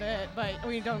it was spit, but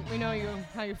we know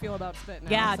how you feel about spit now.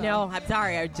 Yeah, so. no, I'm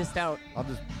sorry. I just don't. I'll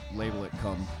just label it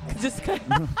cum. Just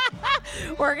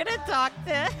we're gonna talk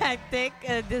to Hectic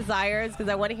Desires because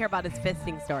I want to hear about his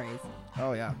fisting stories.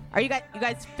 Oh yeah. Are you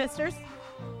guys fisters?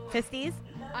 Fisties?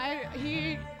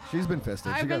 She's been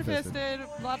fisted. I've She been got fisted.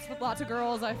 fisted. Lots of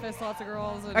girls. I fist lots of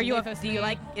girls. And Are you they a? fist Do you me.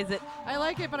 like? Is it? I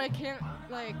like it, but I can't.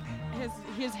 Like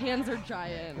his hands are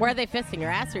giant. Where are they fisting?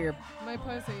 Your ass or your? My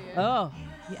pussy. Oh.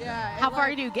 Yeah. How it, far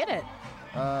like, do you get it?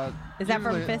 Is that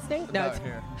from Usually fisting? No. about It's,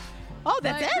 here. oh,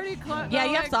 that's like, it. pretty close. Yeah, no,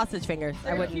 you have like, sausage fingers. I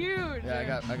they're wouldn't. huge.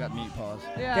 Yeah, I got meat paws.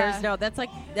 Yeah. There's no. That's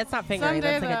not fingering.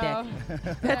 Someday, That's like a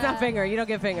dick. That's not Yeah. finger. You don't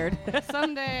get fingered.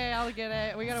 Someday I'll get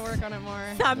it. We gotta work on it more.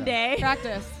 Someday.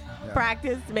 Practice. Yeah.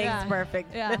 Practice makes Yeah.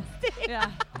 perfect. Yeah. Yeah.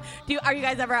 Are you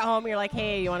guys ever at home? You're like,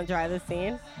 hey, you want to try this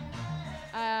scene?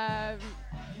 A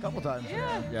couple times.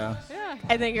 Yeah. Yeah. Yeah.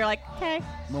 And then you're like, okay.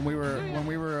 When we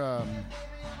were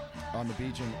on the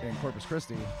beach in Corpus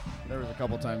Christi, there was a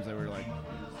couple times that we were like,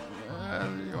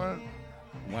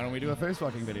 why don't we do a face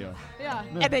fucking video? Yeah.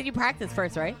 And then you practice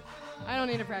first, right? I don't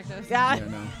need to practice. Yeah. Yeah,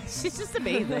 no. She's just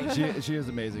amazing. She is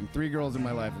amazing. 3 girls in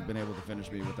my life have been able to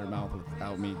finish me with their mouth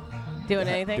without me Doing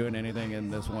anything? doing anything,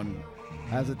 and this one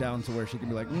has it down to where she can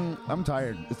be like, I'm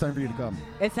tired. It's time for you to come.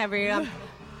 It's time for you to.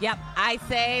 Yep. I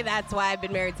say that's why I've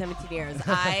been married 17 years.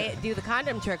 I do the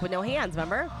condom trick with no hands,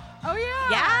 remember? Oh yeah.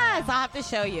 Yes. I'll have to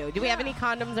show you. Do we have any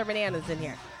condoms or bananas in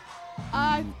here?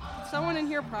 Someone in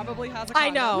here probably has a I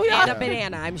condom. know. Yeah. And a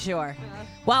banana, I'm sure. Yeah.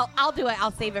 Well, I'll do it.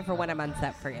 I'll save it for when I'm on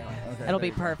set for you. Okay, It'll be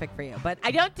there you go. perfect for you. But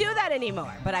I don't do that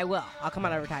anymore. But I will. I'll come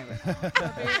out of retirement. It'll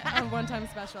be a one-time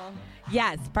special.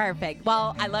 Yes, perfect.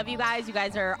 Well, I love you guys. You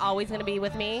guys are always going to be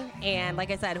with me. And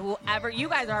like I said, whoever, you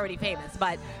guys are already famous,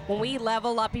 but when we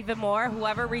level up even more,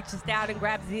 whoever reaches down and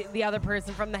grabs the other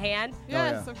person from the hand,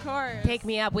 Yes, yeah. of course. take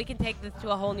me up. We can take this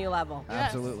to a whole new level. Yes,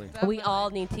 Absolutely. We definitely. all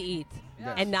need to eat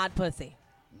Yes. and not pussy.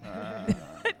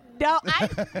 No,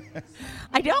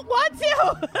 I don't want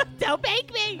to. Don't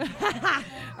make me.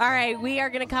 All right, we are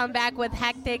going to come back with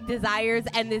Hectic Desires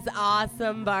and this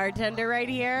awesome bartender right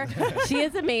here. She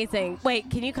is amazing.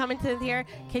 Wait, can you come into here?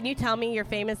 Can you tell me your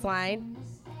famous line?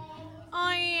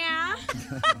 Oh, yeah.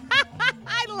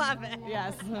 I love it.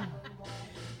 Yes.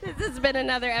 This has been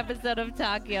another episode of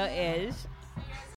Talk Yo Ish.